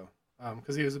think so.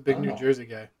 Because he was a big I don't New know. Jersey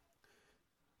guy.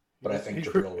 But I think He-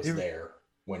 Jabril was he- there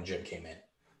when Jim came in.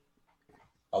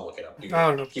 I'll look it up. I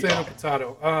don't know. Keep Potato, talking.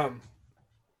 potato.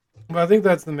 But I think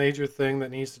that's the major thing that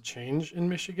needs to change in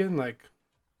Michigan. Like,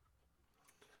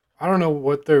 I don't know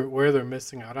where they're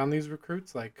missing out on these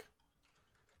recruits. Like,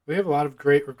 we have a lot of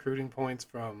great recruiting points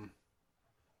from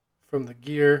the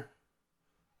gear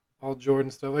all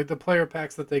Jordan stuff. Like the player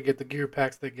packs that they get, the gear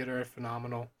packs they get are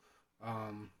phenomenal.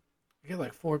 You get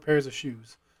like 4 pairs of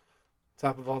shoes, on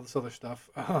top of all this other stuff.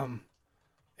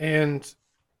 And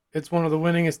it's one of the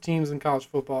winningest teams in college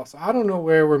football. So I don't know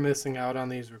where we're missing out on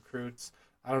these recruits.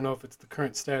 I don't know if it's the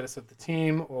current status of the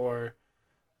team or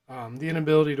the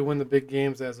inability to win the big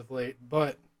games as of late.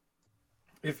 But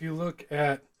if you look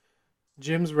at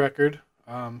Jim's record,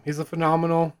 he's a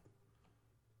phenomenal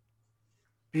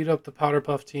beat up the Powder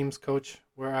Puff teams coach,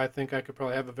 where I think I could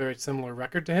probably have a very similar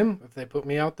record to him if they put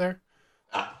me out there.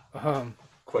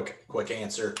 Quick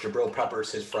answer. Jabril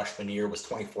Peppers, his freshman year was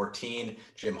 2014.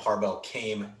 Jim Harbaugh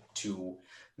came to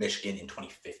Michigan in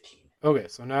 2015. Okay,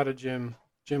 so not a Jim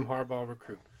Harbaugh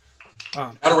recruit.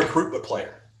 Not a recruit, but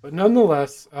player. But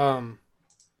nonetheless,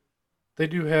 they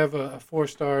do have a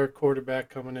 4-star quarterback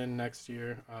coming in next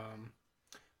year.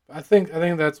 I think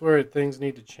that's where things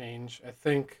need to change. I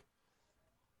think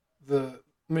the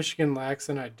Michigan lacks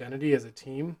an identity as a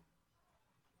team.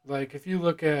 Like if you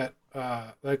look at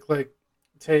like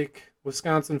take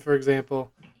Wisconsin for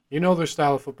example, you know their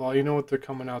style of football, you know what they're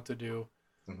coming out to do.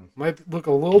 Mm-hmm. Might look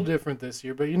a little different this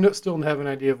year, but still have an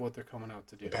idea of what they're coming out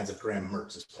to do. Depends if Graham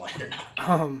Mertz is playing or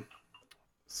not.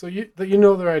 So you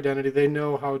know their identity. They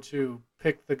know how to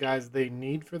pick the guys they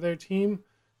need for their team,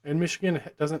 and Michigan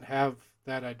doesn't have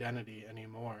that identity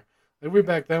anymore. Like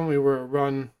back then we were a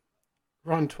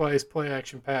run twice, play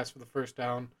action pass for the first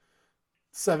down,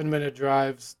 7-minute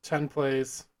drives, 10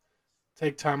 plays,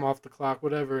 take time off the clock,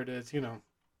 whatever it is,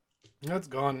 that's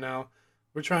gone now.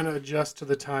 We're trying to adjust to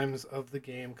the times of the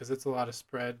game because it's a lot of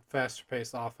spread, faster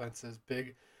paced offenses,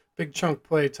 big chunk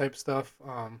play type stuff.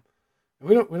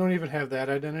 We don't even have that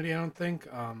identity, I don't think.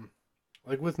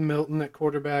 Like with Milton at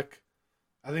quarterback,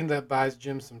 I think that buys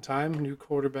Jim some time. New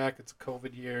quarterback, it's a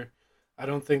COVID year. I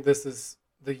don't think this is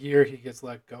the year he gets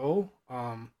let go.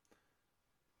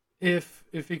 If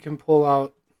he can pull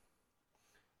out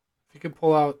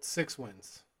 6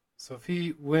 wins. So if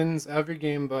he wins every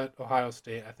game but Ohio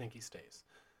State, I think he stays.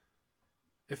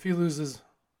 If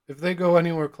they go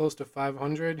anywhere close to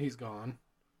 500, he's gone.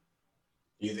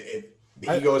 If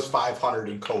he goes 500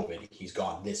 in COVID, he's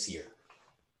gone this year.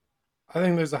 I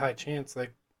think there's a high chance.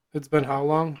 Like, it's been how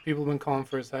long? People have been calling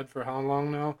for his head for how long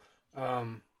now?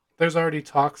 There's already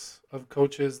talks of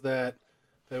coaches that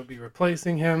will be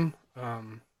replacing him. I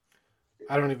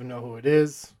don't even know who it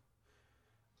is.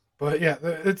 But yeah,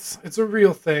 it's a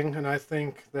real thing, and I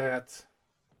think that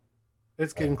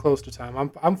it's getting close to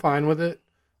time. I'm fine with it.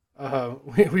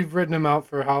 We've written him out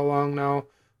for how long now?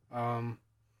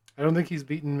 I don't think he's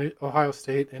beaten Ohio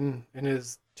State in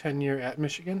his tenure at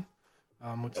Michigan,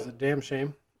 which is a damn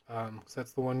shame. Because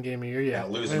that's the one game a year. Yeah,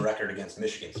 losing record against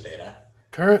Michigan State, huh?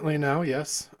 Currently now,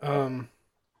 yes. And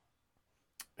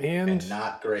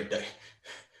not great.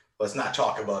 Let's not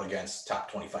talk about against top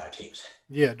 25 teams.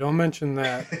 Yeah, don't mention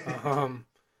that.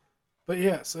 But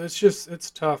yeah, so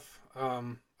it's tough.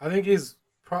 I think he's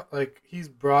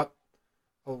brought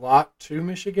a lot to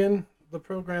Michigan, the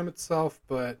program itself,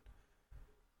 but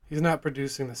he's not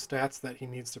producing the stats that he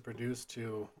needs to produce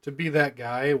to be that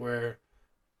guy where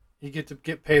you get to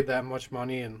get paid that much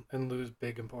money and lose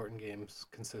big important games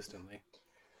consistently.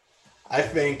 I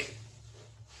think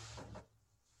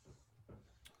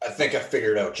I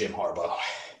figured out Jim Harbaugh.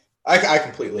 I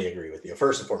completely agree with you.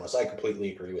 First and foremost, I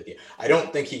completely agree with you. I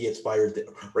don't think he gets fired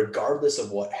regardless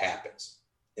of what happens,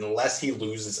 unless he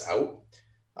loses out.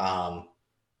 I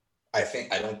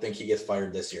don't think he gets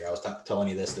fired this year. I was telling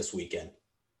you this weekend.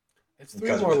 It's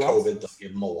 3 more losses. COVID, they'll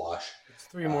give him a wash. It's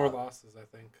 3 more losses, I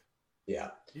think.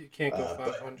 Yeah. You can't go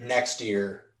 500. But next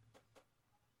year,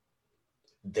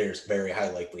 there's very high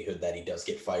likelihood that he does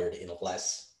get fired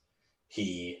unless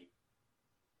he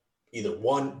either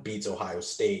 1, beats Ohio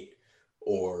State,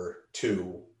 or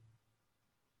 2,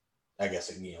 I guess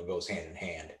it goes hand in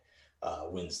hand,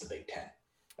 wins the Big Ten.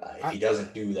 If he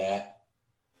doesn't do that,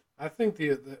 I think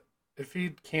if he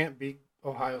can't beat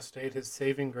Ohio State, his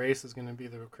saving grace is going to be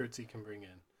the recruits he can bring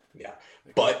in. Yeah,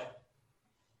 but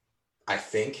I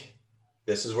think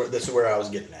this is where I was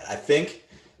getting at. I think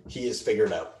he is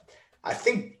figured out. I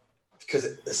think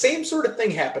because the same sort of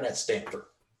thing happened at Stanford.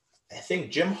 I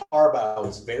think Jim Harbaugh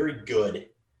is very good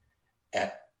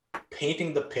at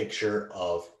painting the picture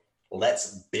of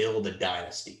let's build a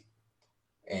dynasty.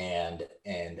 And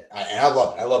I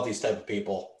love it. I love these type of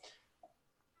people.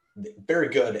 Very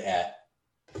good at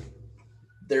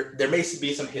there may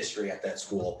be some history at that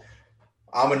school.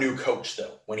 I'm a new coach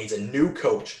though. When he's a new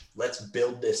coach, let's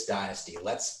build this dynasty.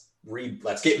 Let's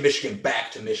get Michigan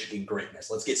back to Michigan greatness.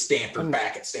 Let's get Stanford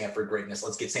back at Stanford greatness.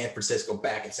 Let's get San Francisco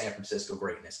back at San Francisco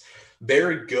greatness.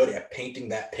 Very good at painting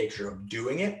that picture of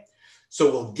doing it. So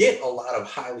we'll get a lot of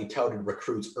highly touted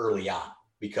recruits early on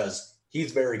because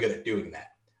he's very good at doing that.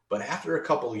 But after a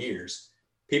couple of years,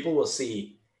 people will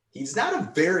see he's not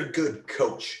a very good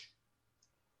coach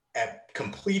at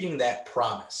completing that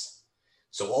promise.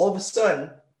 So all of a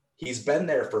sudden, he's been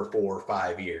there for 4 or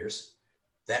 5 years.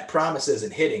 That promise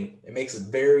isn't hitting. It makes it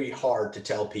very hard to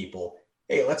tell people,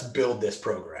 hey, let's build this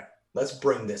program. Let's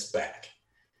bring this back.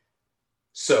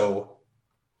 So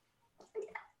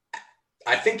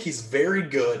I think he's very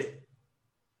good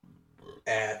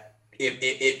at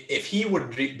if he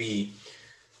would be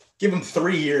give him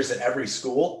 3 years at every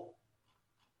school,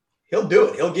 he'll do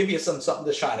it. He'll give you something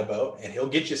to shine about, and he'll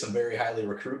get you some very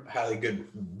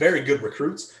very good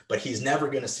recruits. But he's never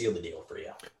going to seal the deal for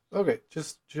you. Okay,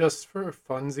 just for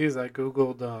funsies, I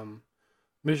googled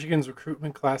Michigan's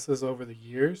recruitment classes over the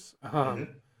years.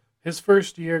 His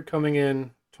first year coming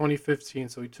in 2015,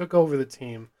 so he took over the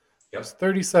team. He was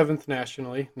 37th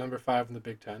nationally, number 5 in the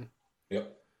Big Ten.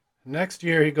 Yep. Next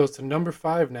year, he goes to number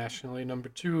 5 nationally, number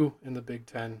 2 in the Big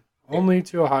Ten, only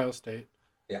to Ohio State.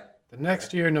 Yeah. The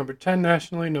next year, number 10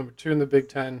 nationally, number 2 in the Big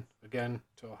Ten, again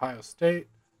to Ohio State.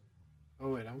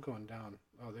 Oh, wait, I'm going down.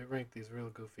 Oh, they ranked these real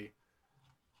goofy.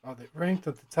 Oh, they ranked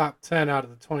at the top 10 out of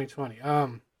the 2020.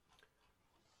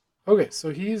 Okay,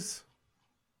 so he's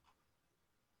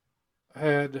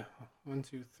had 1,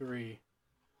 2, 3.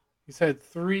 He's had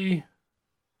 3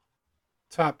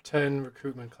 top 10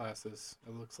 recruitment classes,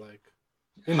 it looks like.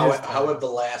 How have the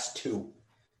last 2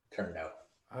 turned out?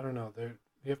 I don't know.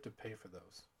 You have to pay for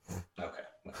those. Okay.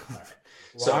 All right.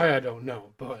 Why, I don't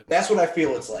know, but that's what I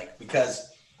feel it's like,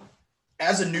 because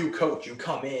as a new coach, you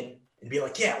come in and be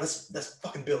like, yeah, let's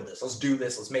fucking build this. Let's do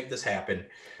this. Let's make this happen.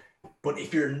 But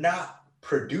if you're not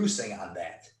producing on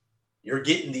that, you're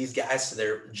getting these guys to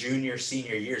their junior,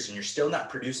 senior years, and you're still not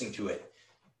producing to it.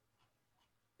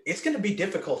 It's going to be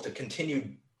difficult to continue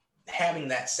having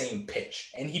that same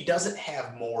pitch. And he doesn't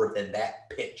have more than that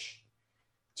pitch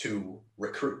to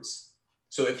recruits.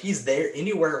 So if he's there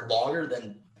anywhere longer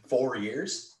than 4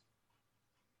 years,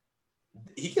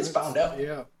 he gets found out.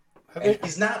 Yeah. And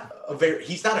he's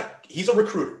a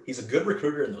recruiter. He's a good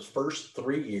recruiter in those first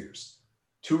 3 years,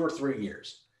 2 or 3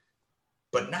 years,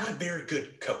 but not a very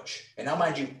good coach. And now,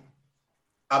 mind you,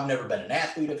 I've never been an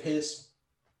athlete of his,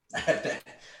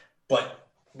 but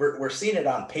we're seeing it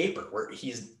on paper where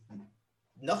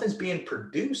nothing's being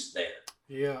produced there.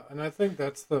 Yeah, and I think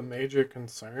that's the major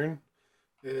concern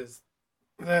is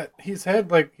that he's had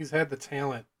the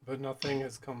talent, but nothing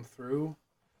has come through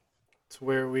to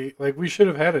where we should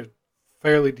have had a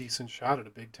fairly decent shot at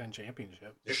a Big Ten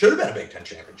championship. There should have been a Big Ten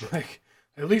championship.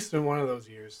 At least in one of those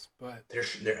years. But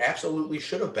there absolutely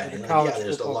should have been. And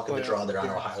there's the luck of the draw there on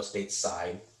Ohio State's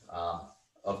side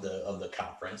of the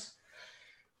conference.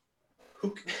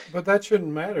 But that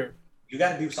shouldn't matter. You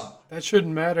got to do something. That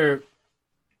shouldn't matter.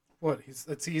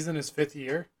 He's in his 5th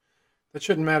year. That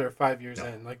shouldn't matter 5 years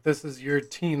in. This is your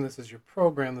team. This is your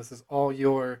program. This is all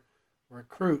your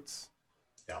recruits.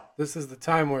 Yeah. This is the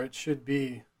time where it should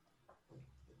be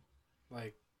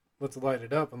let's light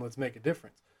it up and let's make a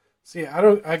difference. See,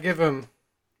 I give him,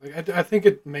 I think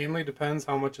it mainly depends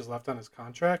how much is left on his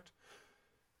contract,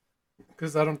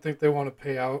 because I don't think they want to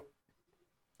pay out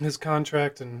his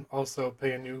contract and also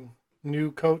pay a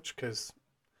new coach, because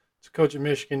to coach at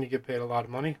Michigan, you get paid a lot of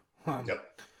money.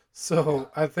 So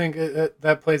I think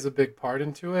that plays a big part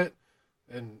into it.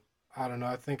 And I don't know,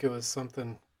 I think it was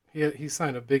something, he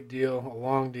signed a big deal, a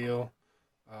long deal.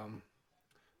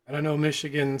 And I know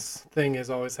Michigan's thing is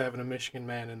always having a Michigan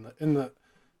man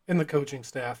in the coaching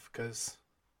staff, because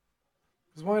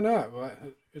why not? Well,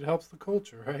 it helps the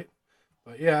culture, right?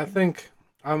 But yeah, I think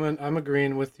I'm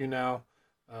agreeing with you now.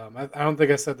 I don't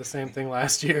think I said the same thing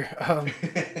last year.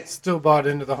 Still bought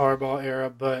into the Harbaugh era,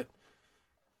 but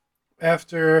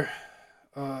after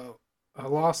a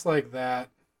loss like that,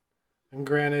 and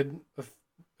granted,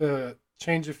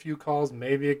 change a few calls,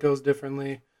 maybe it goes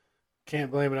differently.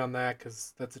 Can't blame it on that,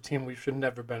 because that's a team we should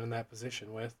never been in that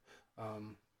position with.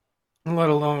 Let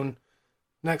alone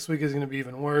next week is going to be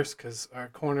even worse, because our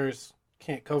corners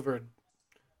couldn't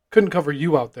cover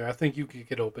you out there. I think you could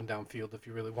get open downfield if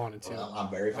you really wanted to. Well,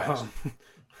 I'm very fast.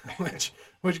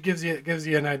 Which gives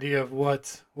you an idea of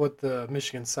what the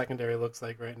Michigan secondary looks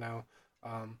like right now.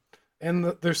 And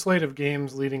their slate of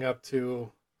games leading up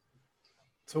to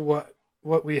what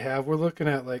we have, we're looking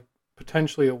at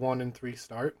potentially a 1-3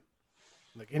 start.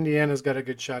 Indiana's got a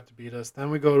good shot to beat us.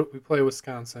 Then we play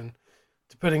Wisconsin,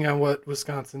 depending on what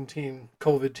Wisconsin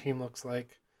COVID team looks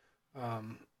like.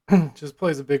 Just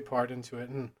plays a big part into it.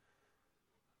 And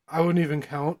I wouldn't even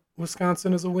count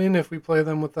Wisconsin as a win if we play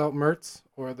them without Mertz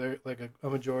or a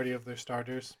majority of their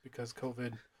starters, because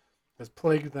COVID has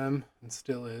plagued them and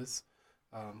still is,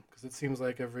 because it seems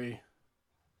like every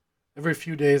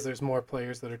few days there's more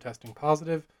players that are testing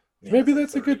positive. Yeah, Maybe it's like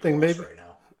that's a good thing. 30 plus Maybe, right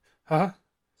now. huh?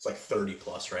 It's like 30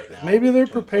 plus right now. Maybe they're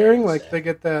between preparing, players like and they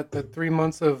get that 3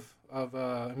 months of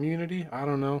immunity. I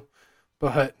don't know,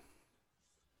 but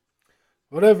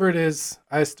whatever it is,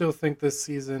 I still think this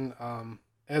season,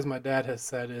 as my dad has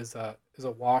said, is a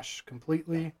wash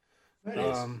completely. It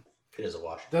is. Um, It is a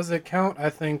wash. does it count? I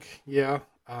think yeah.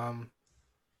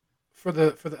 For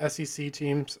the SEC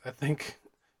teams, I think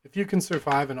if you can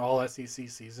survive an all SEC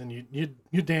season,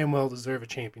 you damn well deserve a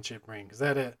championship ring, because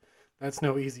that's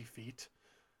no easy feat.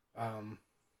 Um,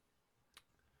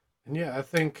 and yeah, I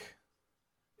think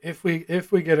if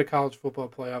we get a college football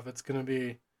playoff, it's gonna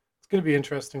be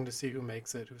interesting to see who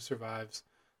makes it, who survives.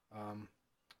 I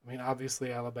mean,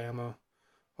 obviously Alabama,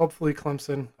 hopefully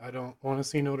Clemson. I don't want to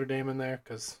see Notre Dame in there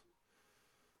because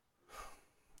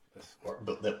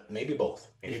Maybe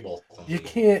both. Maybe both. you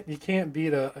can't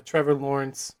beat a Trevor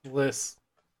Lawrence list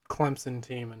Clemson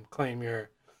team and claim you're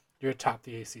atop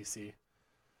the ACC.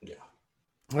 Yeah.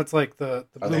 That's like the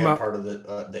Are Blue they a Mountain. part of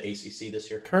the ACC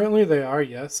this year? Currently, they are,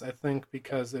 yes. I think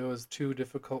because it was too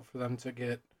difficult for them to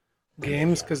get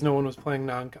games because no one was playing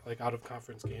out of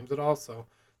conference games at all. So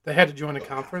they had to join a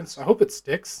conference. I hope it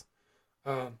sticks.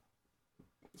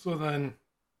 So then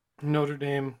Notre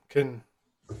Dame can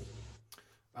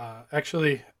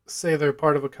actually say they're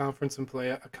part of a conference and play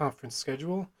a conference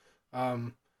schedule.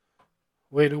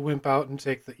 Way to wimp out and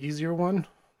take the easier one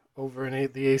over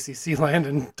in the ACC land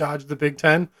and dodge the Big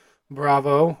Ten.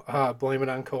 Bravo. Blame it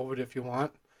on COVID if you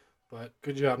want. But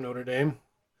good job, Notre Dame.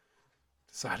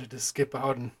 Decided to skip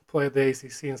out and play at the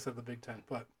ACC instead of the Big Ten.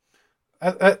 But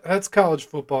that's college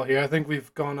football here. I think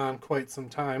we've gone on quite some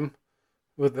time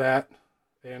with that.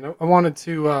 And I wanted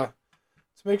to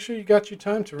make sure you got your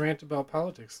time to rant about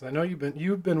politics. I know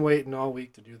you've been waiting all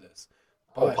week to do this.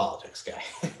 Oh, politics guy.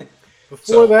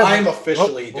 Before that, I'm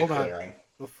officially hold on. declaring.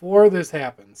 Before this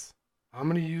happens, I'm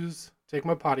going to take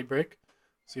my potty break.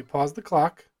 So you pause the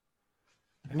clock,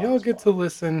 and you'll get to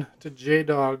listen to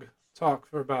J-Dog talk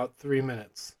for about 3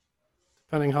 minutes,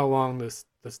 depending how long this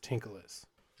tinkle is.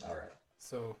 All right.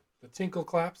 So the tinkle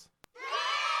claps.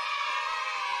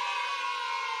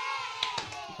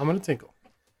 I'm going to tinkle.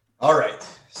 All right.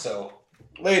 So,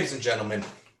 ladies and gentlemen,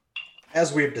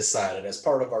 as we've decided, as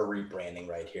part of our rebranding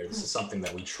right here, this is something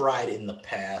that we tried in the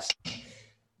past.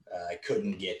 I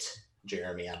couldn't get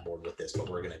Jeremy on board with this, but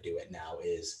we're going to do it now,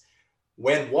 is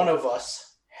when one of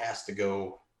us has to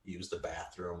go use the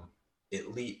bathroom,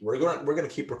 we're going to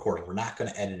keep recording. We're not going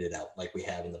to edit it out like we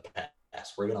have in the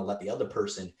past. We're going to let the other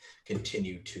person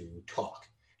continue to talk.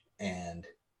 And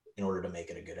in order to make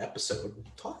it a good episode,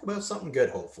 talk about something good,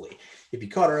 hopefully. If you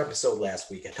caught our episode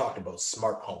last week, I talked about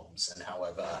smart homes and how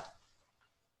I've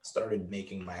started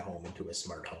making my home into a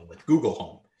smart home with Google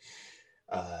Home.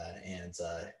 And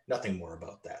nothing more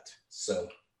about that. So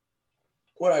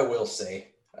what I will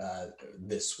say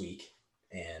this week,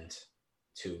 and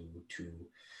to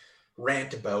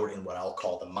rant about in what I'll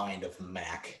call the mind of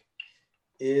Mac,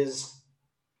 is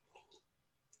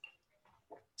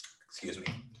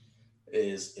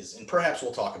and perhaps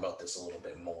we'll talk about this a little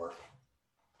bit more,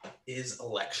 is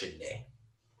election day.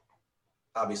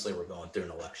 Obviously, we're going through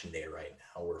an election day right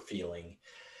now. We're feeling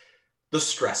the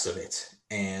stress of it.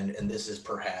 And this is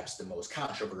perhaps the most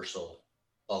controversial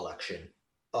election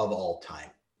of all time,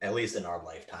 at least in our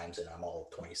lifetimes, and I'm all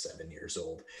 27 years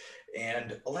old.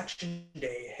 And election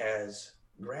day has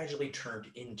gradually turned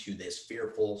into this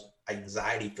fearful,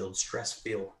 anxiety-filled,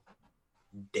 stress-filled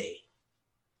day.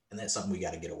 And that's something we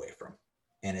got to get away from.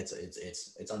 And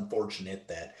it's unfortunate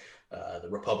that the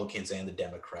Republicans and the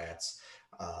Democrats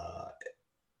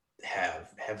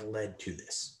have led to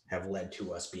this, have led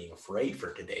to us being afraid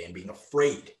for today and being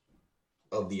afraid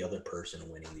of the other person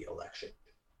winning the election.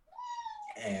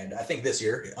 And I think this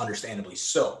year, understandably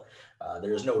so,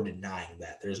 there's no denying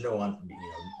that. There's no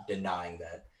denying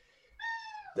that.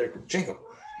 Jingle,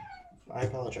 I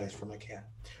apologize for my cat.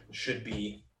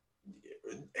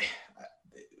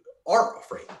 Are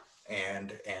afraid,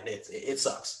 and it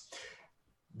sucks.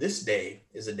 This day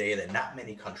is a day that not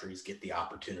many countries get the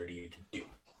opportunity to do.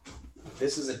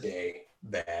 This is a day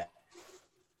that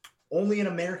only in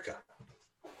America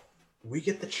we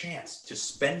get the chance to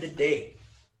spend a day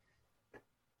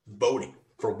voting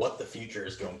for what the future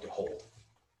is going to hold.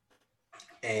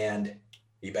 And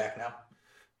you back now?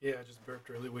 Yeah, I just burped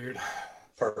really weird.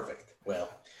 Perfect. Well,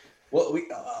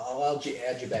 I'll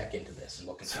add you back into this, and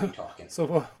we'll continue talking.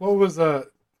 So what was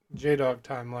J-Dog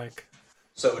time like?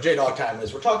 So J-Dog time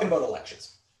is, we're talking about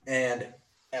elections. And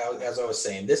as I was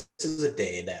saying, this is a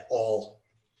day that all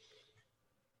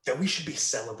that we should be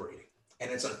celebrating.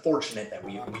 And it's unfortunate that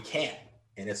we can't.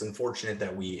 And it's unfortunate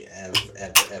that we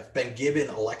have been given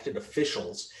elected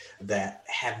officials that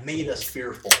have made us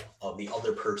fearful of the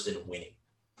other person winning.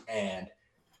 And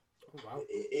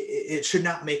it should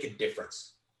not make a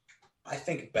difference. I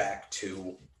think back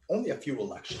to only a few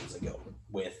elections ago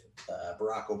with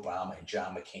Barack Obama and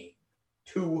John McCain,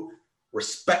 two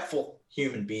respectful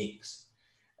human beings.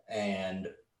 And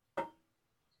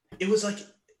it was like,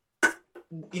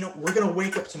 we're going to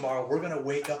wake up tomorrow. We're going to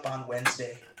wake up on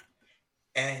Wednesday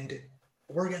and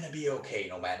we're going to be okay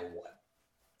no matter what.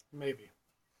 Maybe.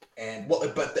 And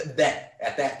but then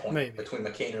at that point, Maybe. Between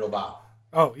McCain and Obama.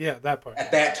 Oh, yeah, that part. At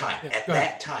that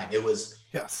time, it was,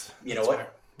 yes. You know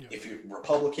what? Yeah. If you're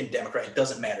Republican, Democrat, it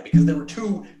doesn't matter because there were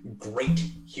two great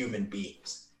human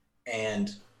beings.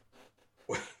 And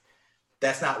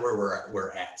that's not where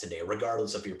we're at today,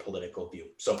 regardless of your political view.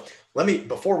 So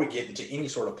before we get into any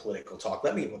sort of political talk,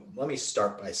 let me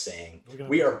start by saying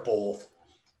we are both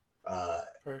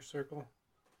first circle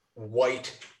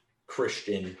white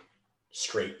Christian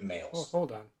straight males. Oh,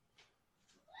 hold on.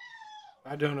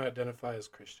 I don't identify as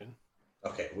Christian.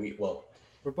 Okay, we're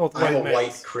both white I'm a males.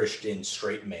 white Christian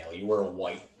straight male. You were a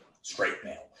white straight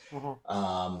male.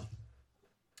 Uh-huh.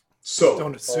 So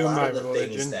don't assume my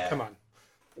religion. Come on.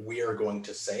 We are going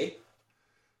to say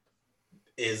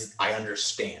is I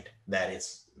understand that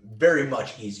it's very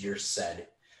much easier said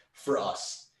for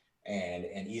us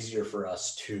and easier for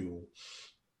us to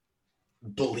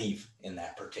believe in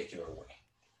that particular way.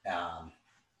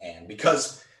 And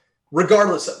because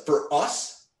regardless for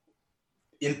us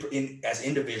in as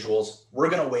individuals, we're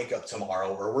going to wake up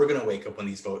tomorrow or we're going to wake up when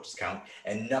these votes count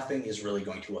and nothing is really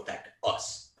going to affect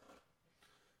us.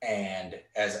 And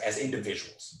as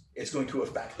individuals, it's going to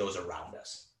affect those around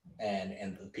us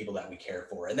and the people that we care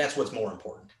for. And that's what's more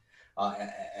important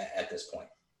at this point.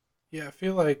 Yeah, I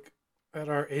feel like at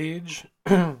our age,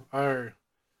 our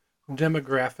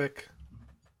demographic,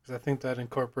 because I think that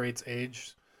incorporates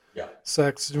age,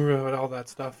 sex, all that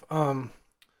stuff,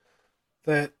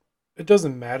 that it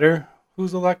doesn't matter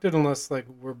who's elected unless like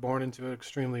we're born into an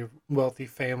extremely wealthy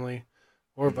family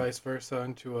or vice versa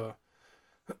into a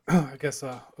I guess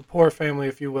a poor family,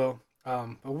 if you will.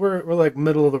 But we're like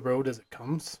middle of the road as it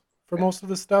comes for most of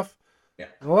this stuff. Yeah.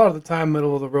 And a lot of the time,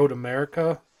 middle of the road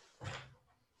America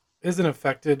isn't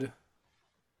affected.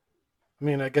 I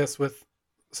mean, I guess with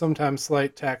sometimes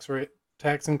slight tax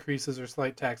increases or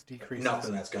slight tax decreases.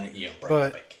 Nothing that's going to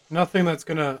nothing that's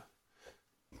going to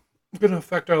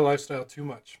affect our lifestyle too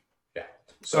much. Yeah.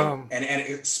 So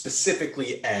and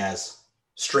specifically as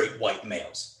straight white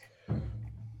males.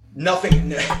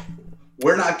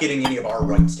 We're not getting any of our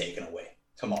rights taken away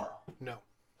tomorrow. No.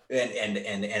 And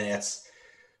it's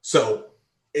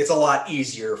a lot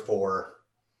easier for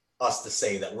us to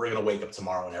say that we're going to wake up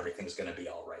tomorrow and everything's going to be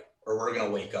all right. Or we're going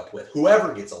to wake up with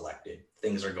whoever gets elected,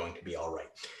 things are going to be all right.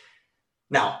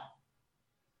 Now,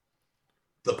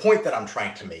 the point that I'm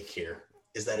trying to make here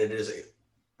is that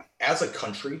as a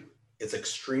country, it's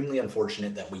extremely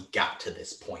unfortunate that we got to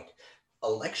this point.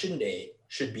 Election day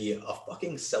should be a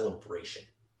fucking celebration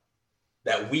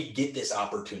that we get this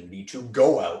opportunity to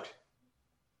go out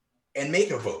and make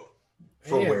a vote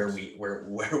for where we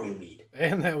lead,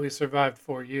 and that we survived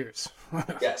 4 years.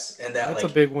 Yes, and that's a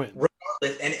big win.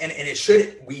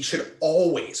 And we should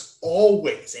always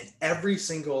in every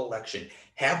single election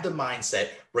have the mindset,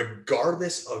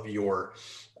 regardless of your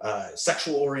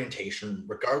sexual orientation,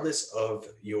 regardless of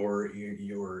your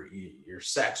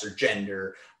sex or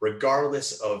gender,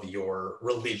 regardless of your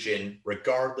religion,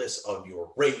 regardless of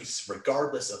your race,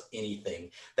 regardless of anything,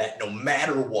 that no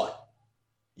matter what,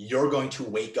 you're going to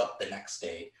wake up the next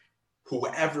day,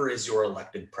 whoever is your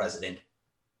elected president,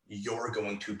 you're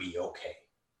going to be okay.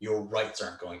 Your rights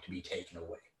aren't going to be taken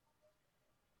away.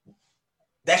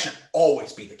 That should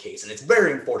always be the case. And it's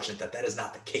very unfortunate that that is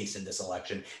not the case in this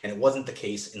election. And it wasn't the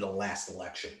case in the last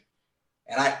election.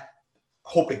 And I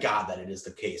hope to God that it is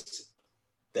the case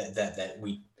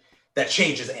that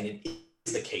changes. And it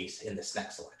is the case in this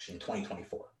next election in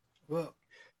 2024. Well,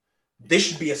 this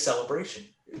should be a celebration.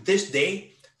 This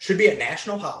day should be a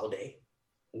national holiday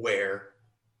where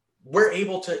we're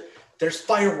able to, there's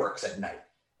fireworks at night.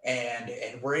 And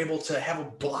we're able to have a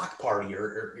block party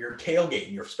or you're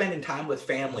tailgating, you're spending time with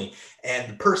family,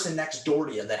 and the person next door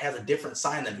to you that has a different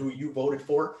sign than who you voted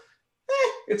for,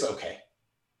 it's okay.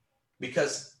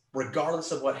 Because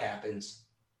regardless of what happens,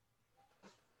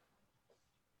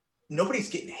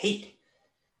 nobody's getting hate.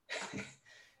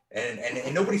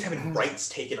 and nobody's having rights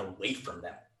taken away from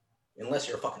them unless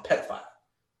you're a fucking pedophile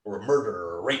or a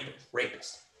murderer or a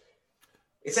rapist.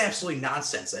 It's absolutely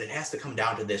nonsense that it has to come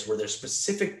down to this, where there's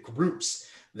specific groups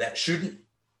that shouldn't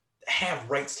have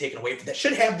rights taken away from, that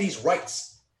should have these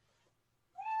rights.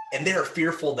 And they're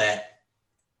fearful that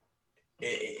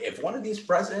if one of these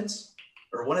presidents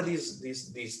or one of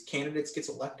these candidates gets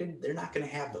elected, they're not going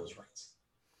to have those rights.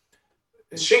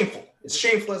 It's shameful. It's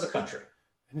shameful as a country.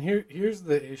 And here's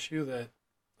the issue that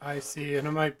I see, and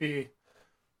it might be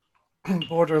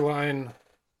borderline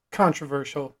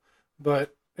controversial,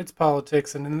 but it's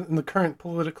politics, and in the current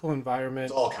political environment,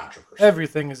 It's all controversial.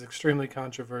 everything is extremely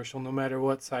controversial. No matter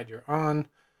what side you're on,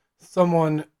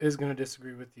 someone is going to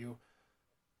disagree with you.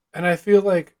 And I feel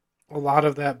like a lot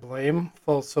of that blame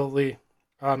falls solely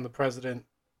on the president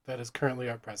that is currently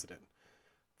our president.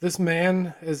 This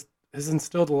man has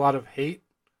instilled a lot of hate,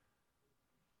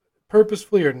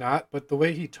 purposefully or not, but the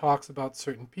way he talks about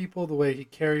certain people, the way he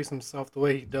carries himself, the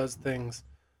way he does things,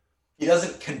 He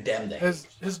doesn't condemn that. has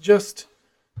just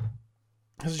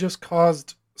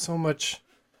caused so much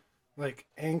like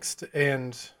angst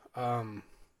and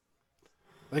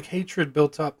like hatred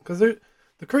built up. Because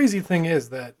the crazy thing is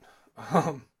that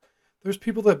there's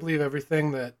people that believe everything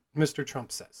that Mr.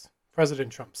 Trump says,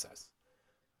 President Trump says,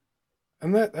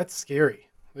 and that's scary.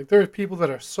 Like, there are people that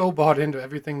are so bought into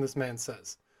everything this man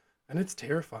says, and it's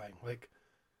terrifying. Like,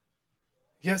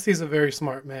 yes, he's a very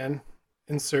smart man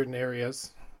in certain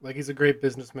areas. Like, he's a great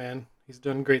businessman. He's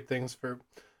done great things for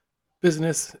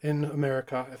business in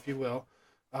America, if you will.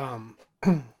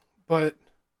 But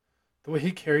the way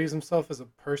he carries himself as a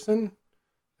person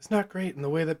is not great. And the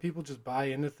way that people just buy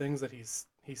into things that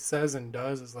he says and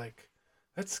does is like,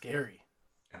 that's scary.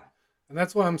 Yeah. And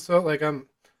that's why I'm so like, I'm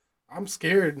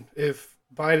scared if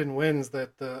Biden wins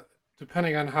that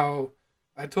depending on how,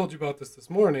 I told you about this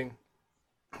morning,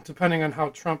 depending on how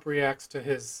Trump reacts to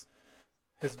his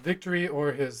victory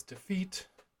or his defeat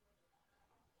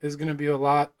is going to be a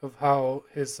lot of how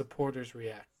his supporters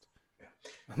react.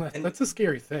 And that's a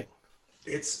scary thing.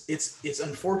 It's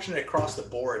unfortunate across the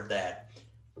board that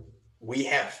we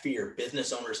have fear,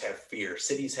 business owners have fear,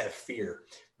 cities have fear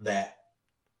that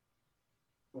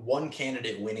one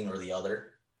candidate winning or the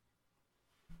other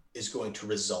is going to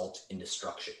result in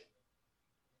destruction.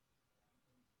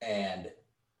 And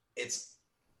it's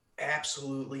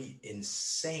absolutely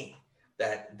insane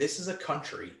that this is a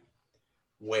country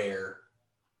where,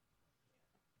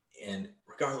 and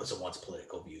regardless of one's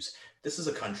political views, this is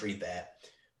a country that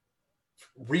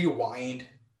rewind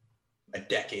a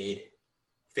decade,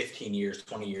 15 years,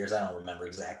 20 years, I don't remember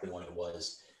exactly when it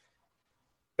was,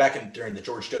 during the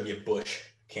George W. Bush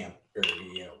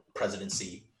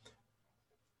presidency,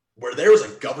 where there was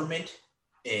a government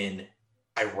in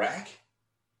Iraq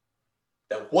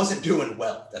that wasn't doing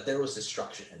well, that there was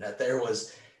destruction, and that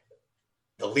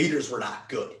the leaders were not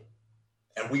good.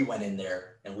 And we went in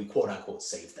there and we quote unquote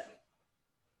saved them.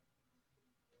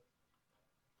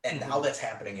 And now that's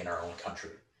happening in our own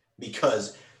country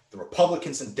because the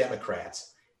Republicans and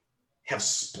Democrats have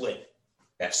just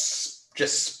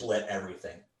split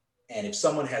everything. And if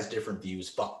someone has different views,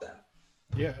 fuck them.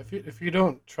 Yeah, if you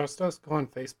don't trust us, go on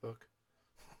Facebook.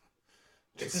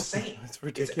 It's insane. It's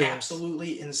ridiculous. It's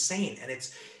absolutely insane. And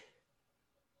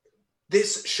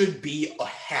this should be a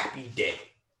happy day.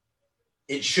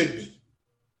 It should be.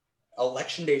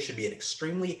 Election day should be an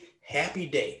extremely happy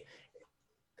day.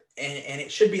 And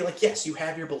it should be like, yes, you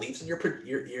have your beliefs and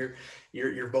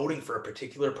you're voting for a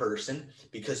particular person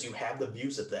because you have the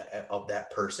views of that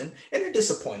person, and you're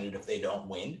disappointed if they don't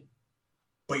win,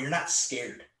 but you're not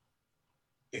scared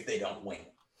if they don't win.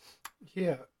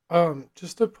 Yeah.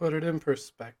 Just to put it in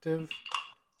perspective,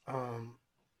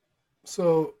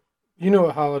 so you know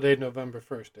what holiday November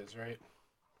 1st is, right?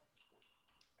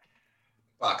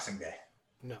 Boxing Day.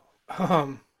 No.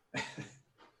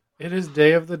 It is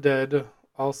Day of the Dead,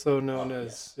 also known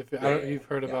as, yes. I don't know if you've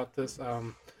heard about this,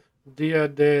 Dia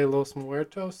de los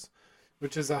Muertos,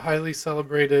 which is a highly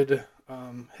celebrated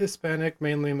Hispanic,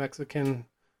 mainly Mexican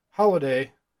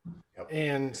holiday. Yep.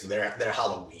 And so they're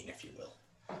Halloween, if you will.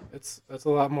 That's a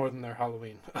lot more than their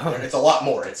Halloween. It's a lot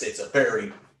more. It's a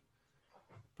very.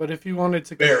 But if you wanted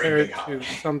to compare it to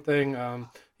something,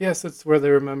 yes, it's where they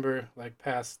remember like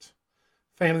past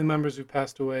family members who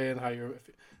passed away, and how if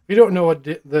you don't know what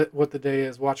the day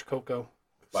is, watch Coco.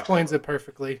 Explains it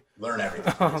perfectly. Learn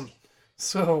everything.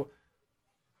 So,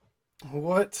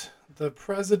 what the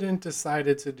president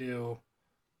decided to do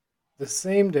the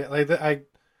same day, like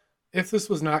if this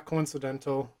was not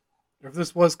coincidental, or if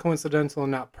this was coincidental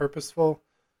and not purposeful,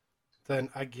 then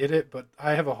I get it. But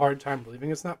I have a hard time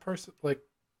believing it's not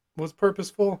was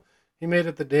purposeful. He made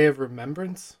it the day of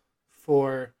remembrance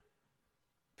for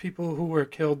people who were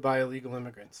killed by illegal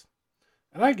immigrants.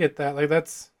 And I get that. Like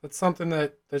that's something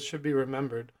that should be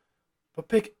remembered. But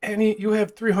pick any. You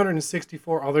have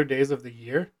 364 other days of the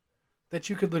year that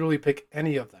you could literally pick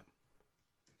any of them.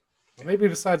 Well, maybe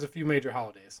besides a few major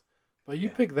holidays. But you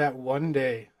pick that one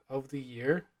day of the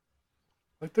year.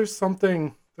 Like there's just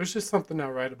something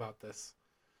not right about this.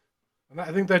 And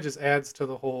I think that just adds to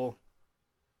the whole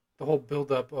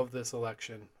buildup of this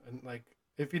election. And like,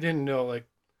 if you didn't know, like,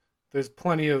 there's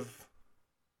plenty of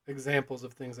examples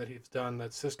of things that he's done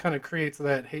that's just kind of creates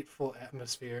that hateful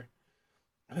atmosphere.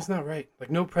 And it's not right. Like,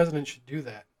 no president should do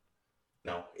that.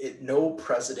 No, no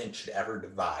president should ever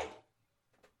divide.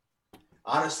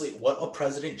 Honestly, what a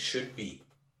president should be,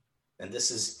 and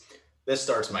this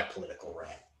starts my political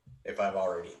rant. If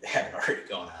haven't already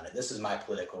gone on it, this is my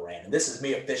political rant, and this is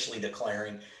me officially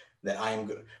declaring that I am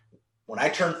good. When I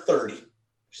turn 30,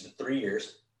 which is in 3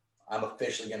 years, I'm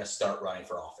officially going to start running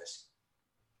for office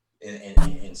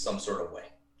in some sort of way.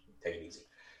 Take it easy.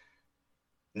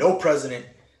 No president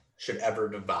should ever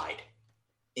divide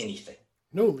anything.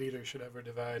 No leader should ever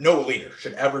divide. No leader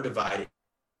should ever divide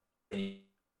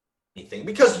anything,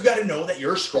 because you got to know that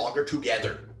you're stronger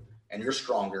together, and you're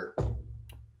stronger.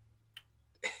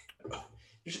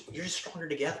 You're just stronger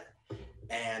together.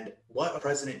 And what a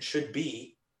president should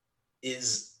be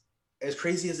is, as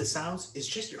crazy as it sounds, is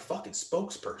just your fucking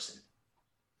spokesperson.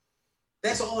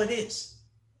 That's all it is.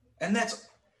 And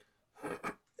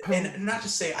and not to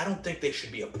say I don't think they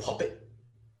should be a puppet.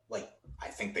 Like, I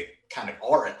think they kind of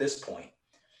are at this point.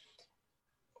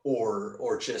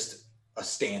 Or just a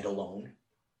standalone.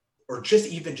 Or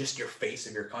just your face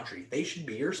of your country. They should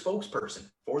be your spokesperson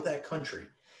for that country.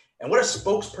 And what a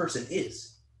spokesperson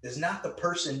is not the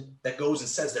person that goes and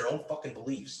says their own fucking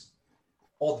beliefs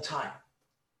all the time.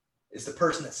 It's the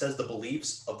person that says the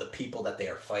beliefs of the people that they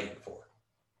are fighting for.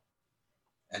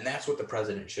 And that's what the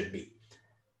president should be.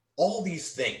 All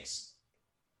these things,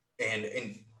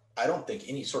 and I don't think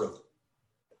any sort of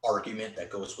argument that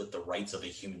goes with the rights of a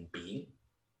human being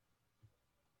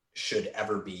should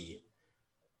ever be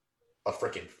a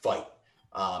freaking fight.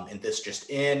 And this just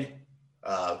in,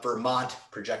 Vermont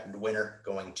projected winner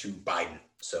going to Biden.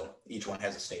 So each one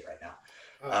has a state right now.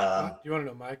 Do you want to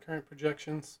know my current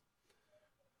projections?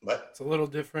 What? It's a little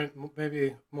different,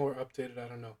 maybe more updated, I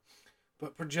don't know.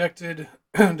 But projected,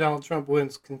 Donald Trump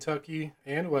wins Kentucky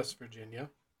and West Virginia.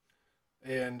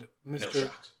 And Mr.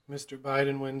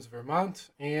 Biden wins Vermont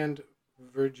and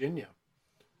Virginia.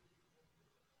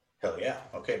 Hell yeah.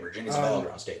 Okay, Virginia's a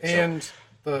battleground state. And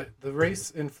the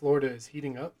race in Florida is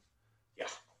heating up. Yeah.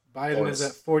 Biden is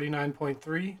at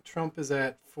 49.3. Trump is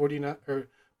at 49, or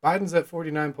Biden's at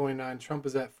 49.9. Trump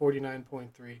is at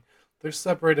 49.3. They're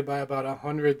separated by about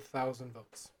 100,000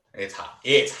 votes. It's hot.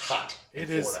 It's hot. It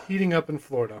is heating up in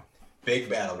Florida. Big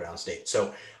battleground state.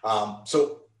 So,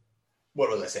 what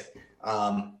was I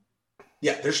saying?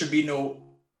 Yeah, there should be no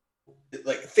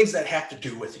things that have to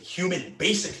do with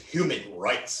basic human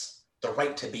rights. The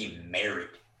right to be married.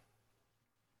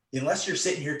 Unless you're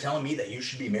sitting here telling me that you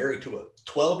should be married to a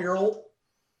 12-year-old,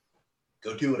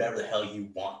 go do whatever the hell you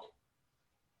want.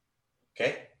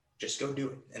 Okay? Just go do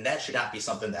it. And that should not be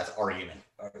something that's an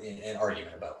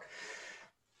argument about.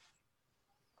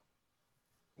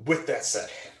 With that said.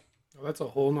 Well, that's a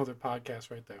whole nother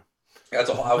podcast right there. That's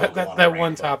a whole that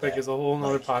one topic is a whole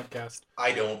nother podcast.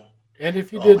 I don't. And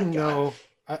if you didn't know,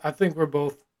 I think we're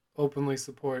both openly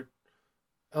support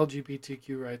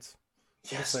LGBTQ rights.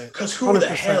 Yes, because who the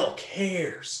hell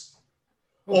cares?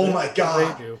 Well, oh my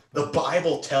God. They do. The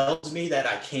Bible tells me that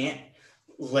I can't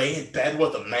lay in bed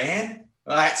with a man?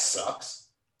 That sucks.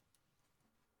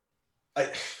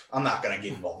 I'm not going to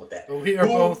get involved with that. But we are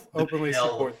both openly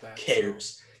support that. Who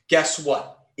cares? Guess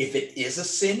what? If it is a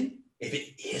sin,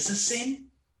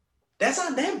 that's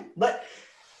on them. But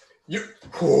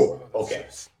okay.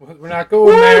 We're not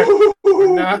going there.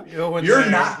 We're not going You're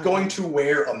not going to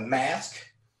wear a mask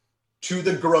to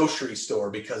the grocery store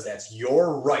because that's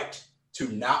your right to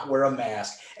not wear a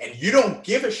mask, and you don't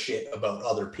give a shit about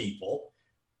other people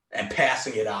and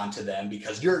passing it on to them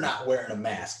because you're not wearing a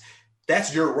mask.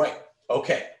 That's your right.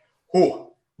 Okay.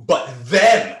 Cool. But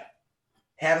them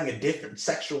having a different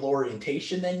sexual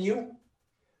orientation than you,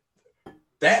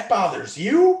 that bothers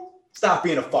you? Stop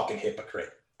being a fucking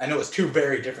hypocrite. I know it's two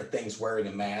very different things, wearing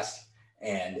a mask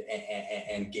and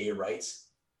gay rights.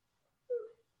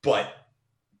 But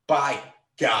by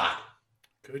God.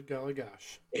 Good golly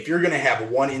gosh. If you're going to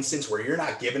have one instance where you're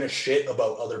not giving a shit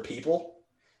about other people,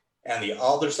 and the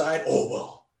other side, oh,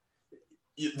 well,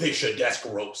 they should, that's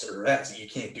gross, or that's, you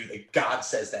can't do that. God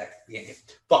says that.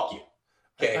 Fuck you.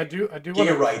 Okay. I do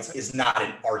Gay rights is not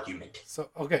an argument. So,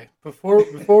 okay,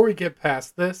 before we get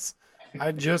past this,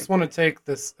 I just want to take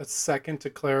a second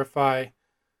to clarify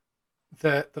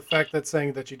that the fact that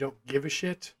saying that you don't give a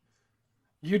shit,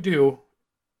 you do,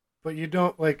 but you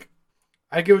don't like.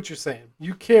 I get what you're saying.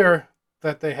 You care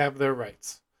that they have their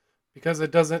rights because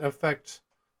it doesn't affect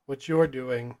what you're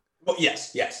doing. Well,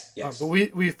 yes. But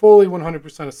we fully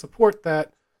 100% support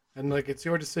that, and like it's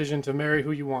your decision to marry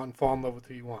who you want and fall in love with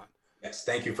who you want. Yes,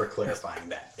 thank you for clarifying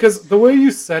that. Because the way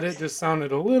you said it just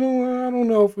sounded a little. I don't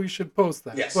know if we should post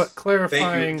that. Yes, but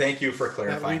clarifying. Thank you for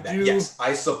clarifying that. do- Yes,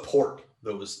 I support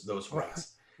those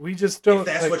rights. We just don't. If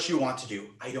that's like, what you want to do,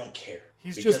 I don't care.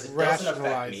 He's because just it doesn't affect me,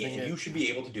 rationalizing and it. you should be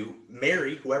able to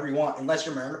marry whoever you want, unless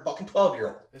you're marrying a fucking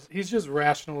 12-year-old. He's just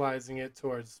rationalizing it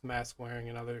towards mask wearing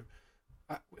and other.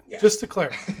 Yeah. Just to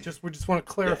clarify, we just want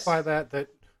to clarify Yes. that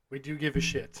we do give a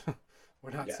shit. We're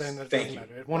not Yes, saying that it thank doesn't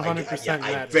you. matter. It 100%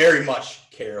 I matters. very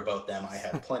much care about them. I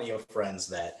have plenty of friends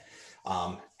that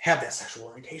have that sexual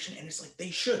orientation, and it's like they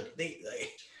should.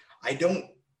 I don't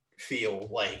feel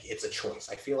like it's a choice.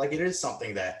 I feel like it is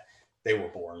something that they were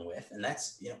born with, and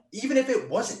that's, even if it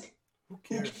wasn't, Who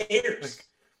who cares? cares? Like,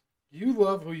 you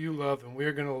love who you love, and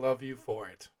we're gonna love you for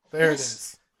it. There Yes. it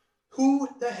is. Who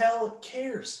the hell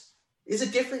cares? Is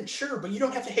it different? Sure, but you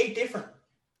don't have to hate different.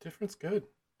 Difference good.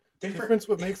 Different. Difference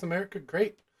what makes America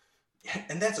great.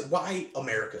 And that's why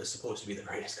America is supposed to be the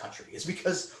greatest country. It's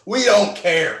because we don't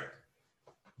care.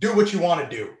 Do what you want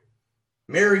to do.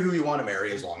 Marry who you want to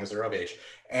marry as long as they're of age,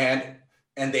 and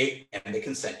they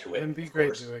consent to it. And be of great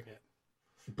course. doing it.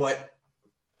 But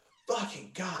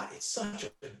fucking God, it's such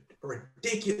a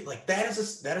ridiculous. Like that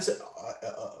is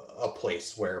a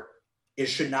place where it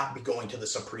should not be going to the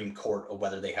Supreme Court of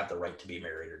whether they have the right to be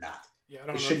married or not. Yeah, I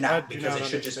don't It know. should I not, do because not it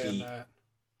should just understand be that.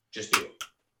 just do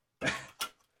it.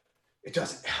 It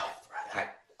doesn't.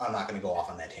 I'm not going to go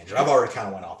off on that tangent. I've already kind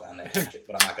of went off on that tangent,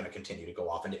 but I'm not going to continue to go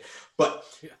off on it. But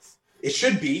Yes. it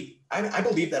should be. I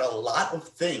believe that a lot of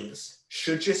things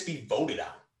should just be voted on.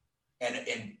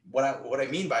 And what I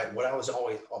mean by what I was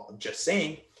always just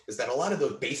saying is that a lot of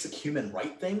those basic human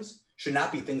right things should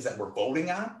not be things that we're voting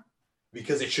on,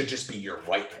 because it should just be your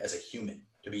right as a human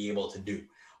to be able to do.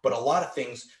 But a lot of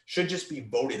things should just be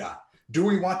voted on. Do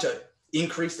we want to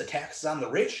increase the taxes on the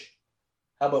rich?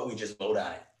 How about we just vote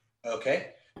on it?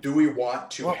 Okay. Do we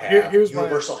want to have here's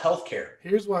universal health care?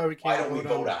 Here's why we Why can't don't we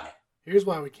vote on it? Here's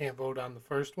why we can't vote on the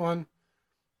first one.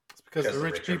 It's because the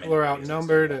rich people making are reasons,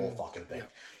 outnumbered the and whole fucking thing.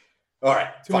 yeah. All right.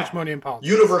 Too fine. much money in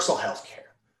politics. Universal health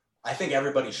care. I think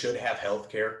everybody should have health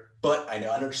care, but I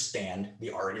understand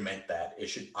the argument that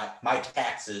my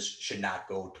taxes should not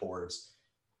go towards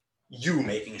you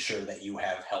making sure that you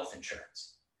have health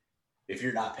insurance if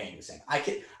you're not paying the same. I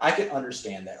can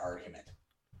understand that argument.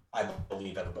 I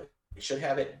believe everybody should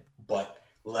have it, but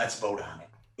let's vote on it.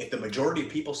 If the majority of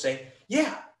people say,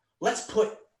 yeah, let's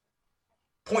put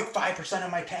 0.5%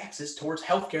 of my taxes towards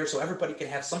healthcare so everybody can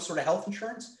have some sort of health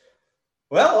insurance,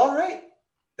 well, all right,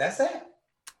 that's that.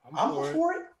 I'm all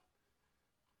for it.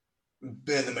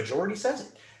 And the majority says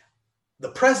it. The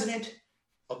president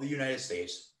of the United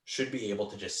States should be able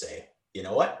to just say, you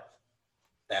know what?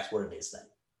 That's where it is then.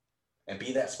 And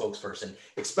be that spokesperson,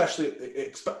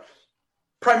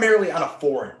 primarily on a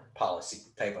foreign policy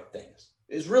type of things,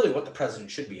 is really what the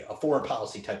president should be, a foreign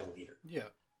policy type of leader. Yeah.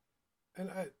 And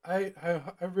I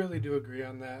really do agree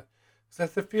on that.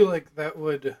 Because I feel like that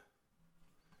would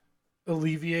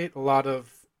alleviate a lot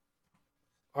of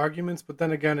arguments, but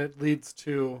then again, it leads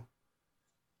to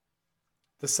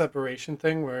the separation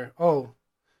thing where, oh,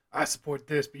 I support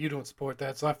this, but you don't support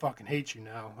that, so I fucking hate you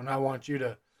now, and I want you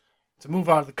to move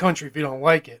out of the country if you don't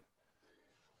like it.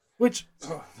 Which,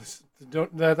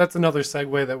 that's another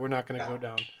segue that we're not going to go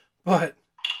down. But,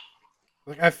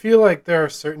 like, I feel like there are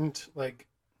certain, like,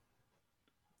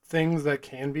 things that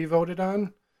can be voted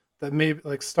on that maybe,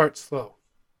 like, start slow,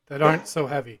 that aren't so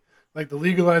heavy. Like the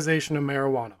legalization of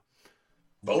marijuana.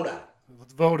 Vote on it.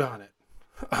 Let's vote on it.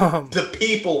 The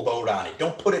people vote on it.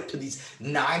 Don't put it to these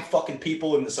 9 fucking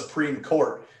people in the Supreme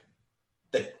Court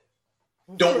that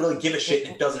don't really give a shit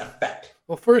and it doesn't affect.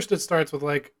 Well, first it starts with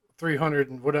like 300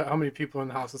 and how many people in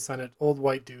the House of Senate, old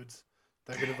white dudes,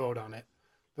 that are going to vote on it.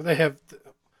 But they have,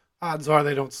 odds are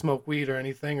they don't smoke weed or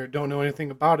anything or don't know anything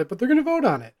about it, but they're going to vote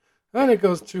on it. Then it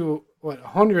goes to,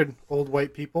 100 old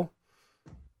white people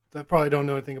that probably don't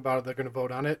know anything about it, they're going to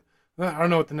vote on it. I don't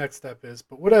know what the next step is,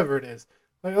 but whatever it is,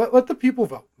 like, let the people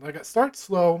vote. Like, start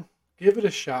slow, give it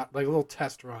a shot, like a little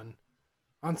test run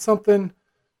on something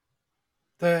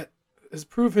that is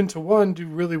proven to, one, do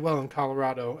really well in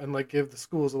Colorado and like give the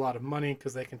schools a lot of money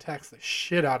because they can tax the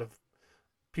shit out of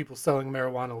people selling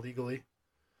marijuana legally.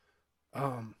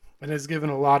 And has given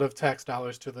a lot of tax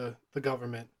dollars to the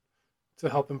government to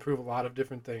help improve a lot of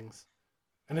different things.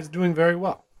 And it's doing very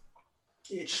well.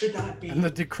 it should not be. And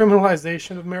the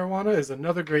decriminalization of marijuana is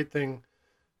another great thing.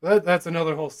 That's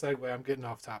another whole segue. I'm getting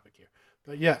off topic here.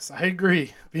 But yes, I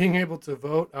agree. Being able to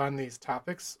vote on these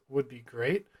topics would be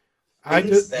great.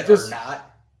 Things that are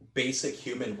not basic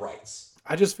human rights.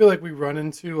 I just feel like we run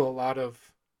into a lot of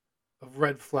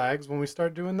red flags when we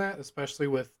start doing that, especially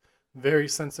with very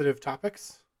sensitive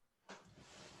topics.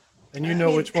 And you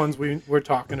know which ones we're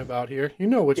talking about here. You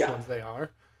know which ones they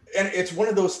are. And it's one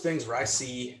of those things where I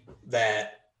see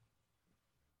that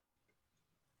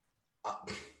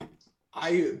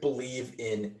I believe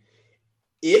in,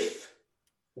 if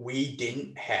we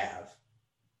didn't have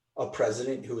a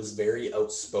president who is very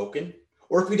outspoken,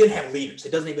 or if we didn't have leaders,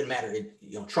 it doesn't even matter.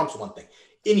 Trump's one thing.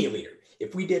 Any leader.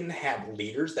 If we didn't have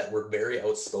leaders that were very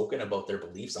outspoken about their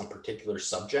beliefs on particular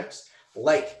subjects,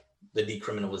 like the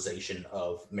decriminalization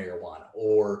of marijuana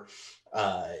or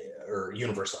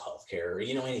universal health care, or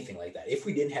anything like that. If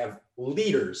we didn't have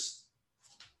leaders,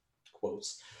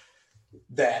 quotes,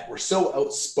 that were so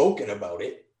outspoken about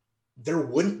it, there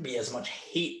wouldn't be as much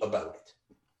hate about it,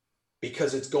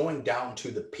 because it's going down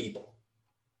to the people.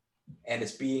 And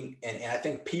it's being, and I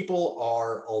think people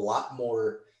are a lot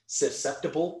more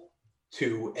susceptible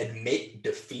to admit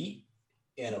defeat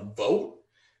in a vote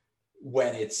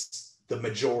when it's the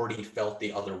majority felt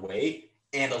the other way,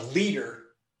 and a leader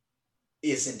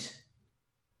isn't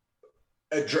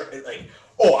like,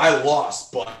 oh, I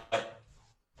lost, but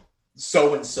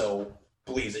so and so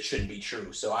believes it shouldn't be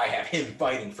true, so I have him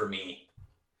fighting for me,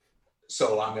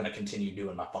 so I'm going to continue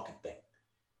doing my fucking thing.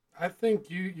 I think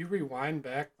you rewind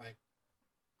back like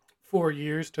 4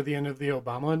 years to the end of the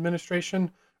Obama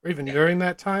administration, or even during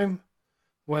that time,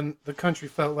 when the country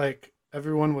felt like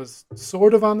everyone was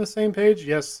sort of on the same page.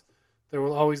 Yes, there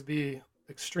will always be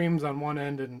extremes on one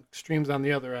end and extremes on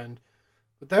the other end,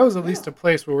 but that was at least a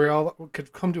place where we all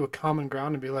could come to a common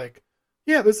ground and be like,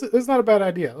 yeah, this is not a bad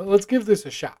idea. Let's give this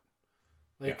a shot.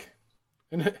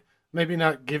 And maybe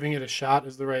not giving it a shot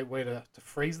is the right way to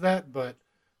phrase that, but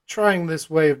trying this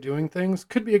way of doing things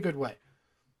could be a good way.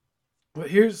 But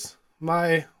here's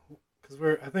my,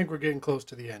 because I think we're getting close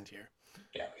to the end here.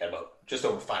 Yeah, we got about just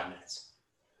over 5 minutes.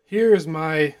 Here's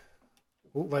my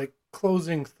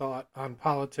closing thought on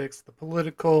politics, the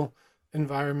political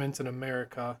environment in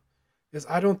America, is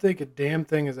I don't think a damn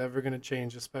thing is ever going to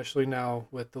change, especially now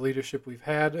with the leadership we've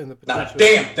had and the potential. Not a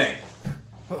damn thing.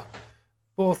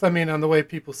 Both, on the way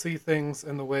people see things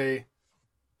and the way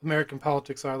American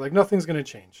politics are, nothing's going to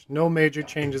change. No major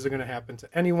changes are going to happen to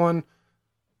anyone.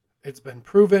 It's been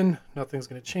proven. Nothing's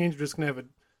going to change. We're just going to have a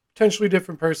potentially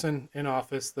different person in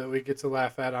office that we get to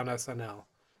laugh at on SNL.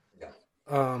 Yeah.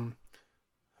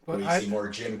 But do we see more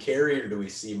Jim Carrey, or do we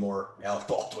see more Alec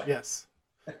Baldwin? Yes.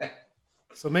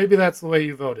 So maybe that's the way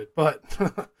you voted. But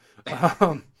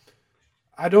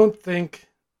I don't think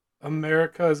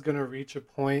America is going to reach a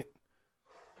point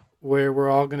where we're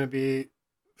all going to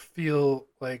feel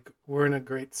like we're in a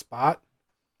great spot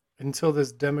until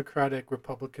this Democratic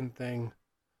Republican thing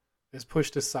is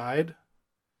pushed aside,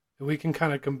 and we can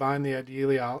kind of combine the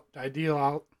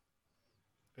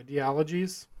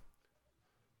ideologies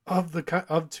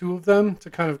of two of them to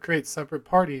kind of create separate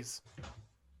parties.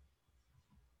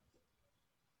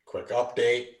 Quick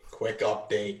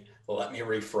update. Let me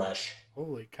refresh.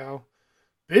 Holy cow.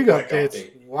 Big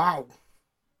updates. Wow.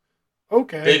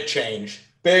 Okay. Big change.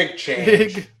 Big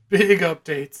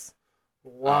updates.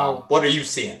 Wow. What are you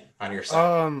seeing on your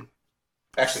side?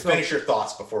 Actually, finish your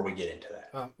thoughts before we get into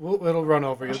that. It'll run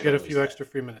over. You'll get a few extra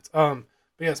free minutes. But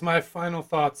yes, my final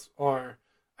thoughts are,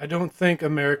 I don't think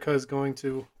America is going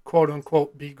to, quote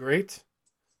unquote, be great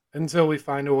until we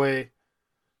find a way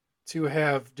to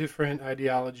have different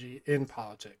ideology in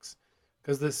politics.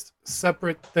 Because this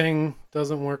separate thing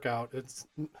doesn't work out. It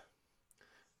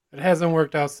hasn't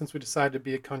worked out since we decided to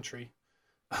be a country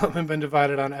and been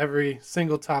divided on every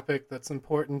single topic that's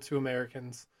important to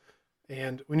Americans.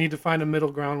 And we need to find a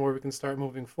middle ground where we can start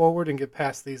moving forward and get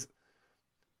past these.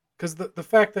 Because the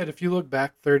fact that if you look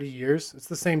back 30 years, it's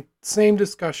the same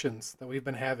discussions that we've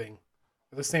been having,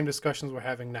 or the same discussions we're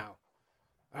having now.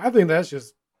 I think that's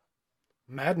just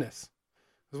madness.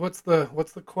 What's the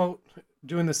quote?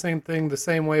 Doing the same thing the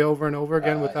same way over and over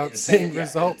again without seeing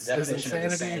results is insanity.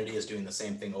 Insanity is doing the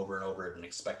same thing over and over and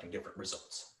expecting different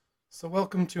results. So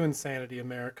welcome to insanity,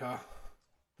 America.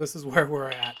 This is where we're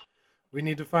at. We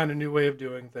need to find a new way of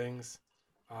doing things.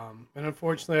 And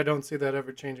unfortunately, I don't see that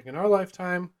ever changing in our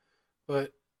lifetime.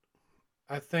 But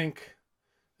I think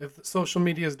if social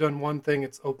media has done one thing,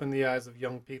 it's opened the eyes of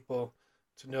young people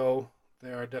to know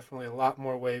there are definitely a lot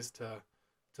more ways to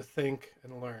think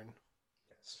and learn.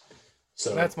 Yes.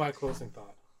 So that's my closing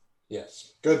thought.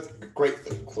 Yes.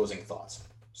 Great closing thoughts.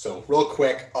 So real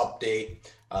quick update.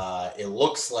 It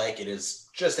looks like it is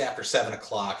just after 7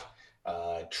 o'clock.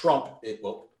 Trump, Do you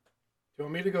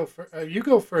want me to go first? You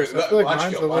go first. I feel like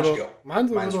mine's a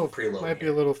little might be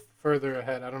a little further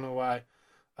ahead. I don't know why.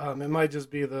 It might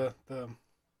just be because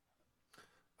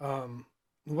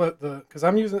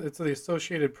I'm using it's the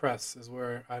Associated Press is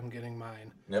where I'm getting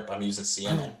mine. Yep, I'm using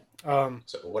CNN.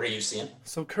 So what are you seeing?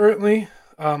 So currently,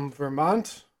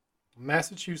 Vermont,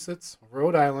 Massachusetts,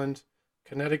 Rhode Island,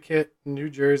 Connecticut, New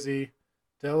Jersey,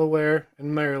 Delaware,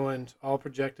 and Maryland all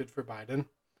projected for Biden.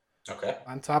 Okay.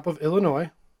 On top of Illinois,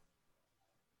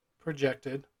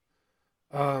 projected.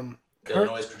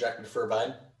 Illinois is projected for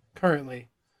Biden? Currently.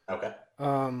 Okay.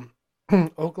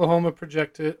 Oklahoma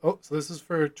projected. Oh, so this is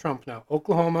for Trump now.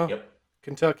 Oklahoma, Yep.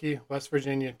 Kentucky, West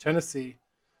Virginia, Tennessee,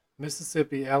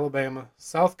 Mississippi, Alabama,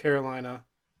 South Carolina,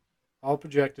 all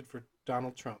projected for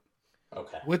Donald Trump.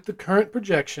 Okay. With the current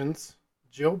projections,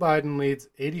 Joe Biden leads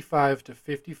 85 to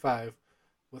 55.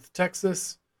 With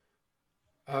Texas,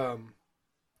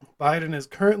 Biden is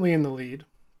currently in the lead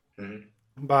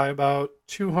by about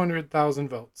 200,000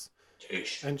 votes.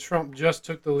 Jeez. And Trump just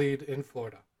took the lead in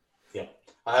Florida. Yep.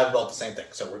 I have about the same thing,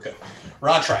 so we're good. We're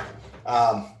on track.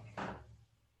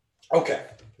 Okay.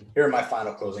 Here are my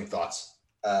final closing thoughts.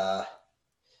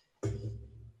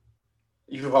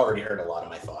 You've already heard a lot of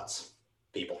my thoughts,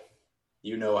 people.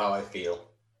 You know how I feel.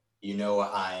 You know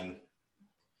I'm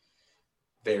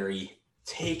very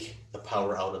take the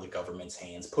power out of the government's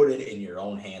hands, put it in your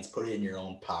own hands, put it in your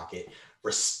own pocket,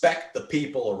 respect the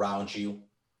people around you,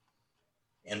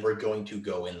 and we're going to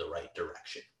go in the right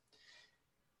direction.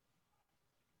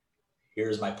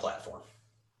 Here's my platform.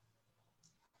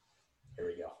 Here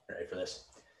we go. Ready for this?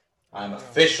 I'm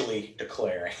officially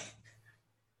declaring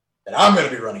that I'm going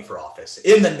to be running for office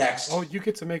in the next... Oh, you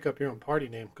get to make up your own party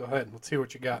name. Go ahead. Let's see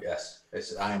what you got. Yes.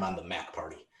 I am on the Mac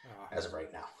party as of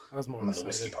right now. I was more I'm on excited. the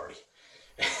whiskey party.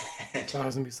 I thought it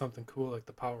was going to be something cool like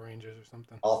the Power Rangers or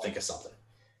something. I'll think of something.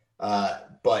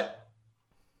 But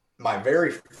my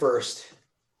very first...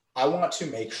 I want to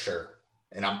make sure,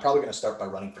 and I'm probably going to start by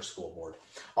running for school board.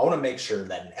 I want to make sure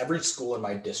that in every school in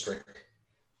my district,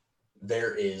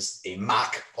 there is a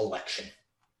mock election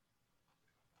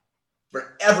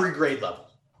for every grade level.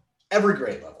 Every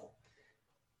grade level.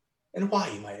 And why,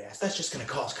 you might ask? That's just going to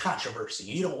cause controversy.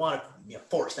 You don't want to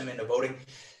force them into voting.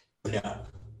 No.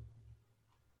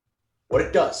 What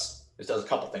it does is does a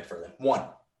couple things for them. One,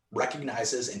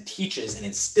 recognizes and teaches and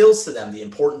instills to them the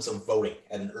importance of voting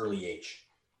at an early age.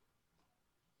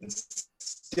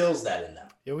 Instills that in them.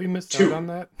 Yeah, we missed out on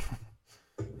that.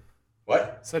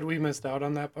 What? Said we missed out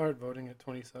on that part, voting at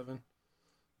 27.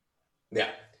 Yeah.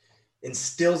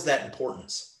 Instills that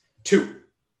importance. Two,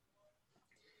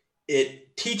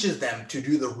 it teaches them to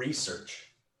do the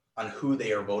research on who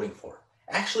they are voting for.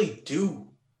 Actually do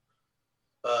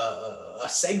a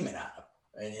segment on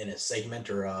them, in a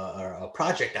segment or a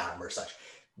project on them or such.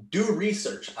 Do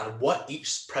research on what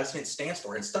each president stands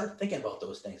for and start thinking about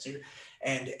those things.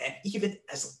 And even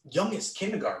as young as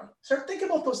kindergarten, start thinking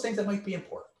about those things that might be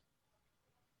important.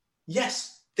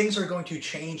 Yes, things are going to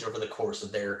change over the course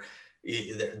of their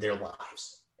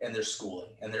lives and their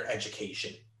schooling and their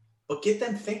education. But get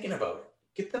them thinking about it.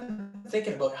 Get them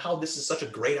thinking about how this is such a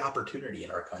great opportunity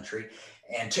in our country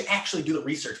and to actually do the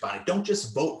research on it. Don't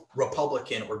just vote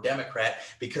Republican or Democrat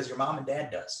because your mom and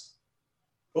dad does.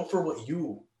 Vote for what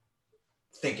you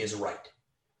think is right.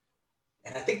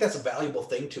 And I think that's a valuable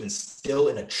thing to instill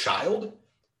in a child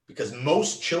because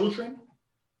most children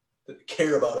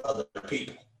care about other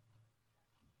people.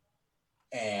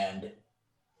 And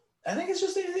I think it's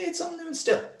something to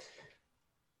instill.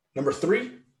 Number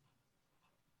three,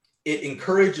 it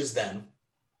encourages them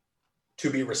to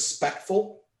be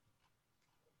respectful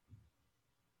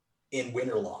in win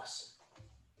or loss.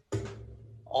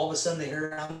 All of a sudden they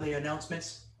hear on the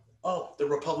announcements, oh, the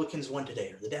Republicans won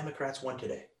today or the Democrats won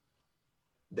today.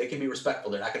 They can be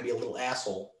respectful. They're not going to be a little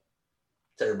asshole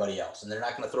to everybody else. And they're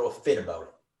not going to throw a fit about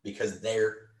it because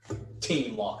their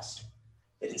team lost.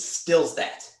 It instills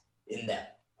that in them,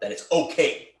 that it's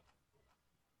okay.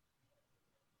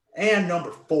 And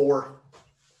number four,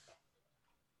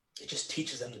 it just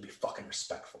teaches them to be fucking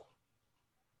respectful.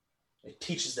 It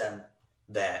teaches them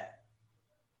that,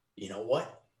 you know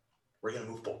what? We're going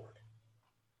to move forward.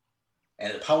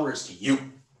 And the power is to you.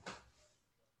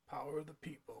 Power of the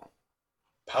people.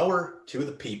 Power to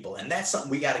the people. And that's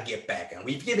something we got to get back on.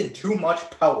 We've given too much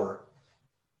power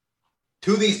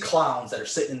to these clowns that are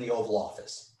sitting in the Oval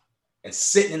Office and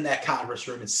sitting in that Congress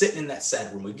room and sitting in that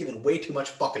Senate room. We've given way too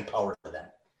much fucking power to them.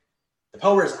 The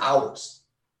power is ours.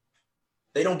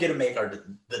 They don't get to make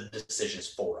the decisions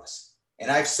for us.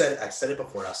 And I've said it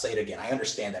before, and I'll say it again. I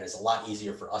understand that it's a lot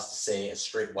easier for us to say as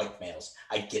straight white males.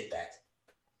 I get that.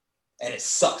 And it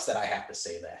sucks that I have to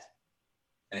say that.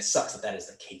 And it sucks that that is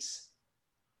the case.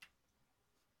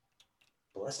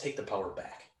 But let's take the power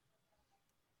back.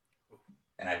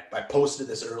 And I posted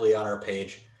this early on our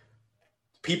page.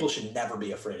 People should never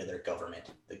be afraid of their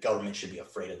government. The government should be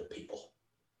afraid of the people.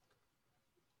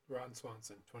 Ron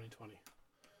Swanson,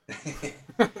 2020.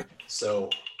 So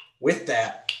with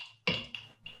that,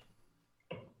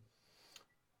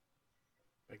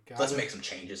 let's make some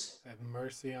changes. Have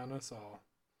mercy on us all.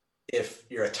 If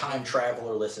you're a time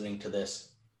traveler listening to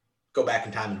this, go back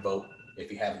in time and vote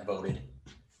if you haven't voted.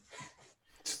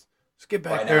 Just get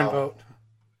back there and vote.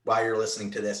 While you're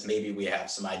listening to this, maybe we have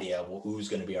some idea of who's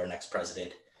going to be our next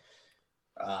president.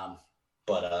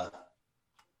 But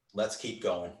let's keep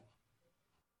going.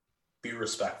 Be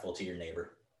respectful to your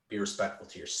neighbor. Be respectful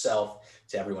to yourself,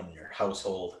 to everyone in your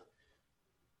household.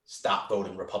 Stop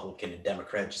voting Republican and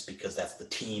Democrat just because that's the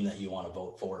team that you want to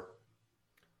vote for.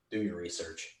 Do your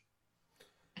research.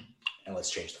 And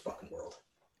let's change the fucking world.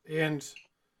 And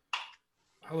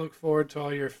I look forward to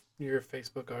all your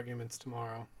Facebook arguments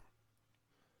tomorrow.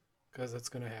 Because it's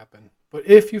going to happen. But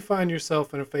if you find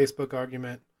yourself in a Facebook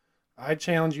argument, I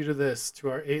challenge you to this, to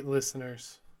our 8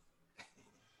 listeners.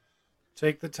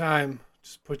 Take the time.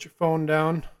 Just put your phone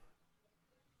down.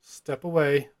 Step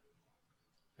away.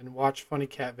 And watch funny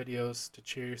cat videos to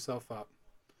cheer yourself up.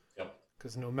 Yep.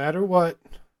 Because no matter what,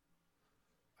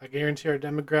 I guarantee our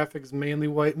demographic is mainly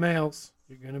white males.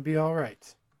 You're going to be all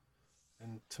right.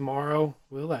 And tomorrow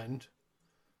will end.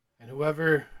 And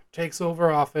whoever takes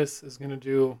over office is going to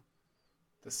do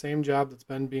the same job that's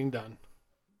been being done.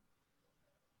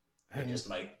 And they just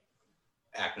might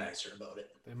act nicer about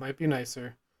it. They might be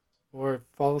nicer or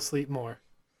fall asleep more.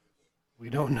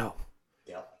 We don't know.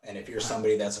 Yeah. And if you're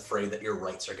somebody that's afraid that your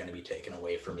rights are going to be taken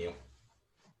away from you,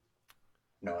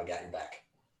 no, I got your back.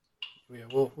 Yeah,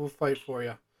 we'll fight for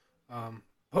you.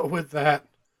 But with that,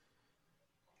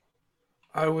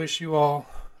 I wish you all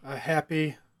a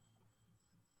happy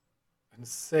and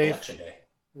safe Election day.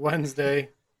 Wednesday.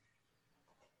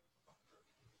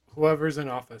 Whoever's in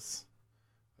office.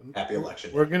 Happy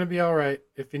election day. We're going to be all right.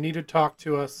 If you need to talk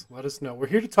to us, let us know. We're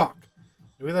here to talk.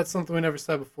 Maybe that's something we never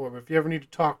said before, but if you ever need to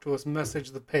talk to us,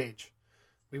 message the page.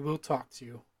 We will talk to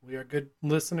you. We are good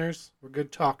listeners. We're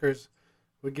good talkers.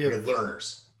 We give good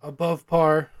learners. Above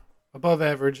par, above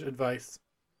average advice.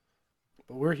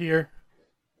 But we're here,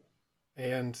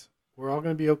 and we're all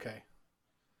going to be okay.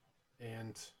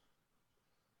 And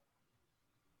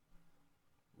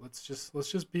let's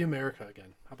just be America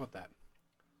again. How about that?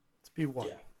 Let's be one.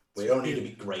 Yeah. We don't need to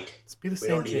be great. Let's be the same.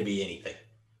 We don't need to be anything.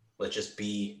 Let's just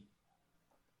be.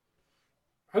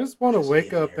 I just want to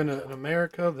wake up in an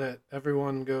America that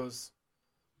everyone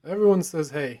says,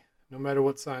 hey, no matter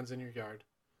what sign's in your yard,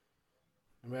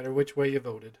 no matter which way you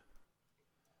voted,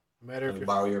 no matter if you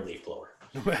borrow your leaf blower,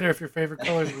 no matter if your favorite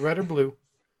color is red or blue,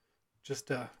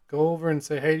 just go over and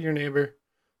say hey to your neighbor,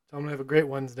 tell them to have a great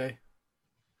Wednesday,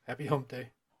 happy hump day,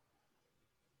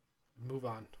 and move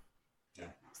on. Yeah.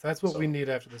 So that's what we need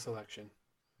after this election.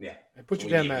 Yeah. And put your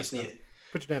damn mask on.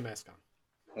 Put your damn mask on.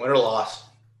 Win or loss,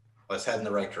 let's head in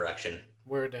the right direction.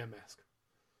 Wear a damn mask.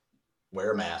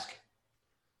 Wear a mask.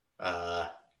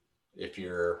 If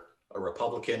you're a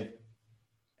Republican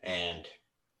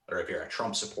or if you're a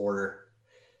Trump supporter,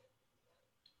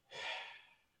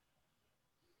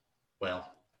 well,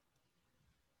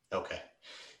 okay.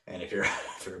 And if you're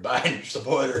a Biden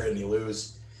supporter and you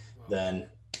lose, then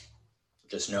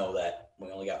just know that we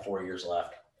only got 4 years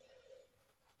left,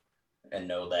 and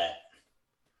know that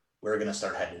we're going to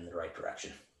start heading in the right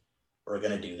direction. We're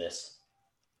going to do this.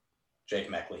 Jake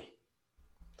Meckley,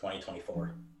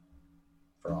 2024,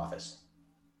 for office.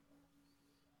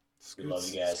 We love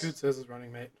you guys. Scoot says his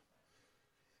running mate.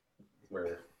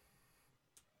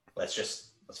 Let's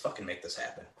fucking make this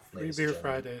happen. Free Beer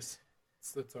Fridays.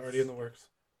 It's already in the works.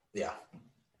 Yeah.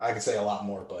 I could say a lot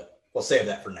more, but we'll save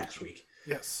that for next week.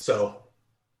 Yes. So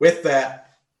with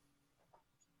that,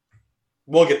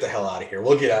 we'll get the hell out of here.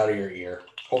 We'll get out of your ear.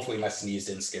 Hopefully my sneeze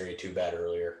didn't scare you too bad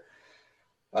earlier.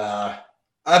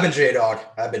 I've been J-Dog.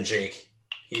 I've been Jake.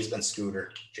 He's been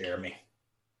Scooter. Jeremy.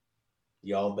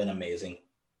 Y'all have been amazing.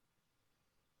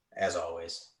 As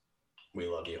always, we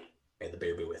love you. May the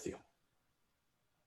beer be with you.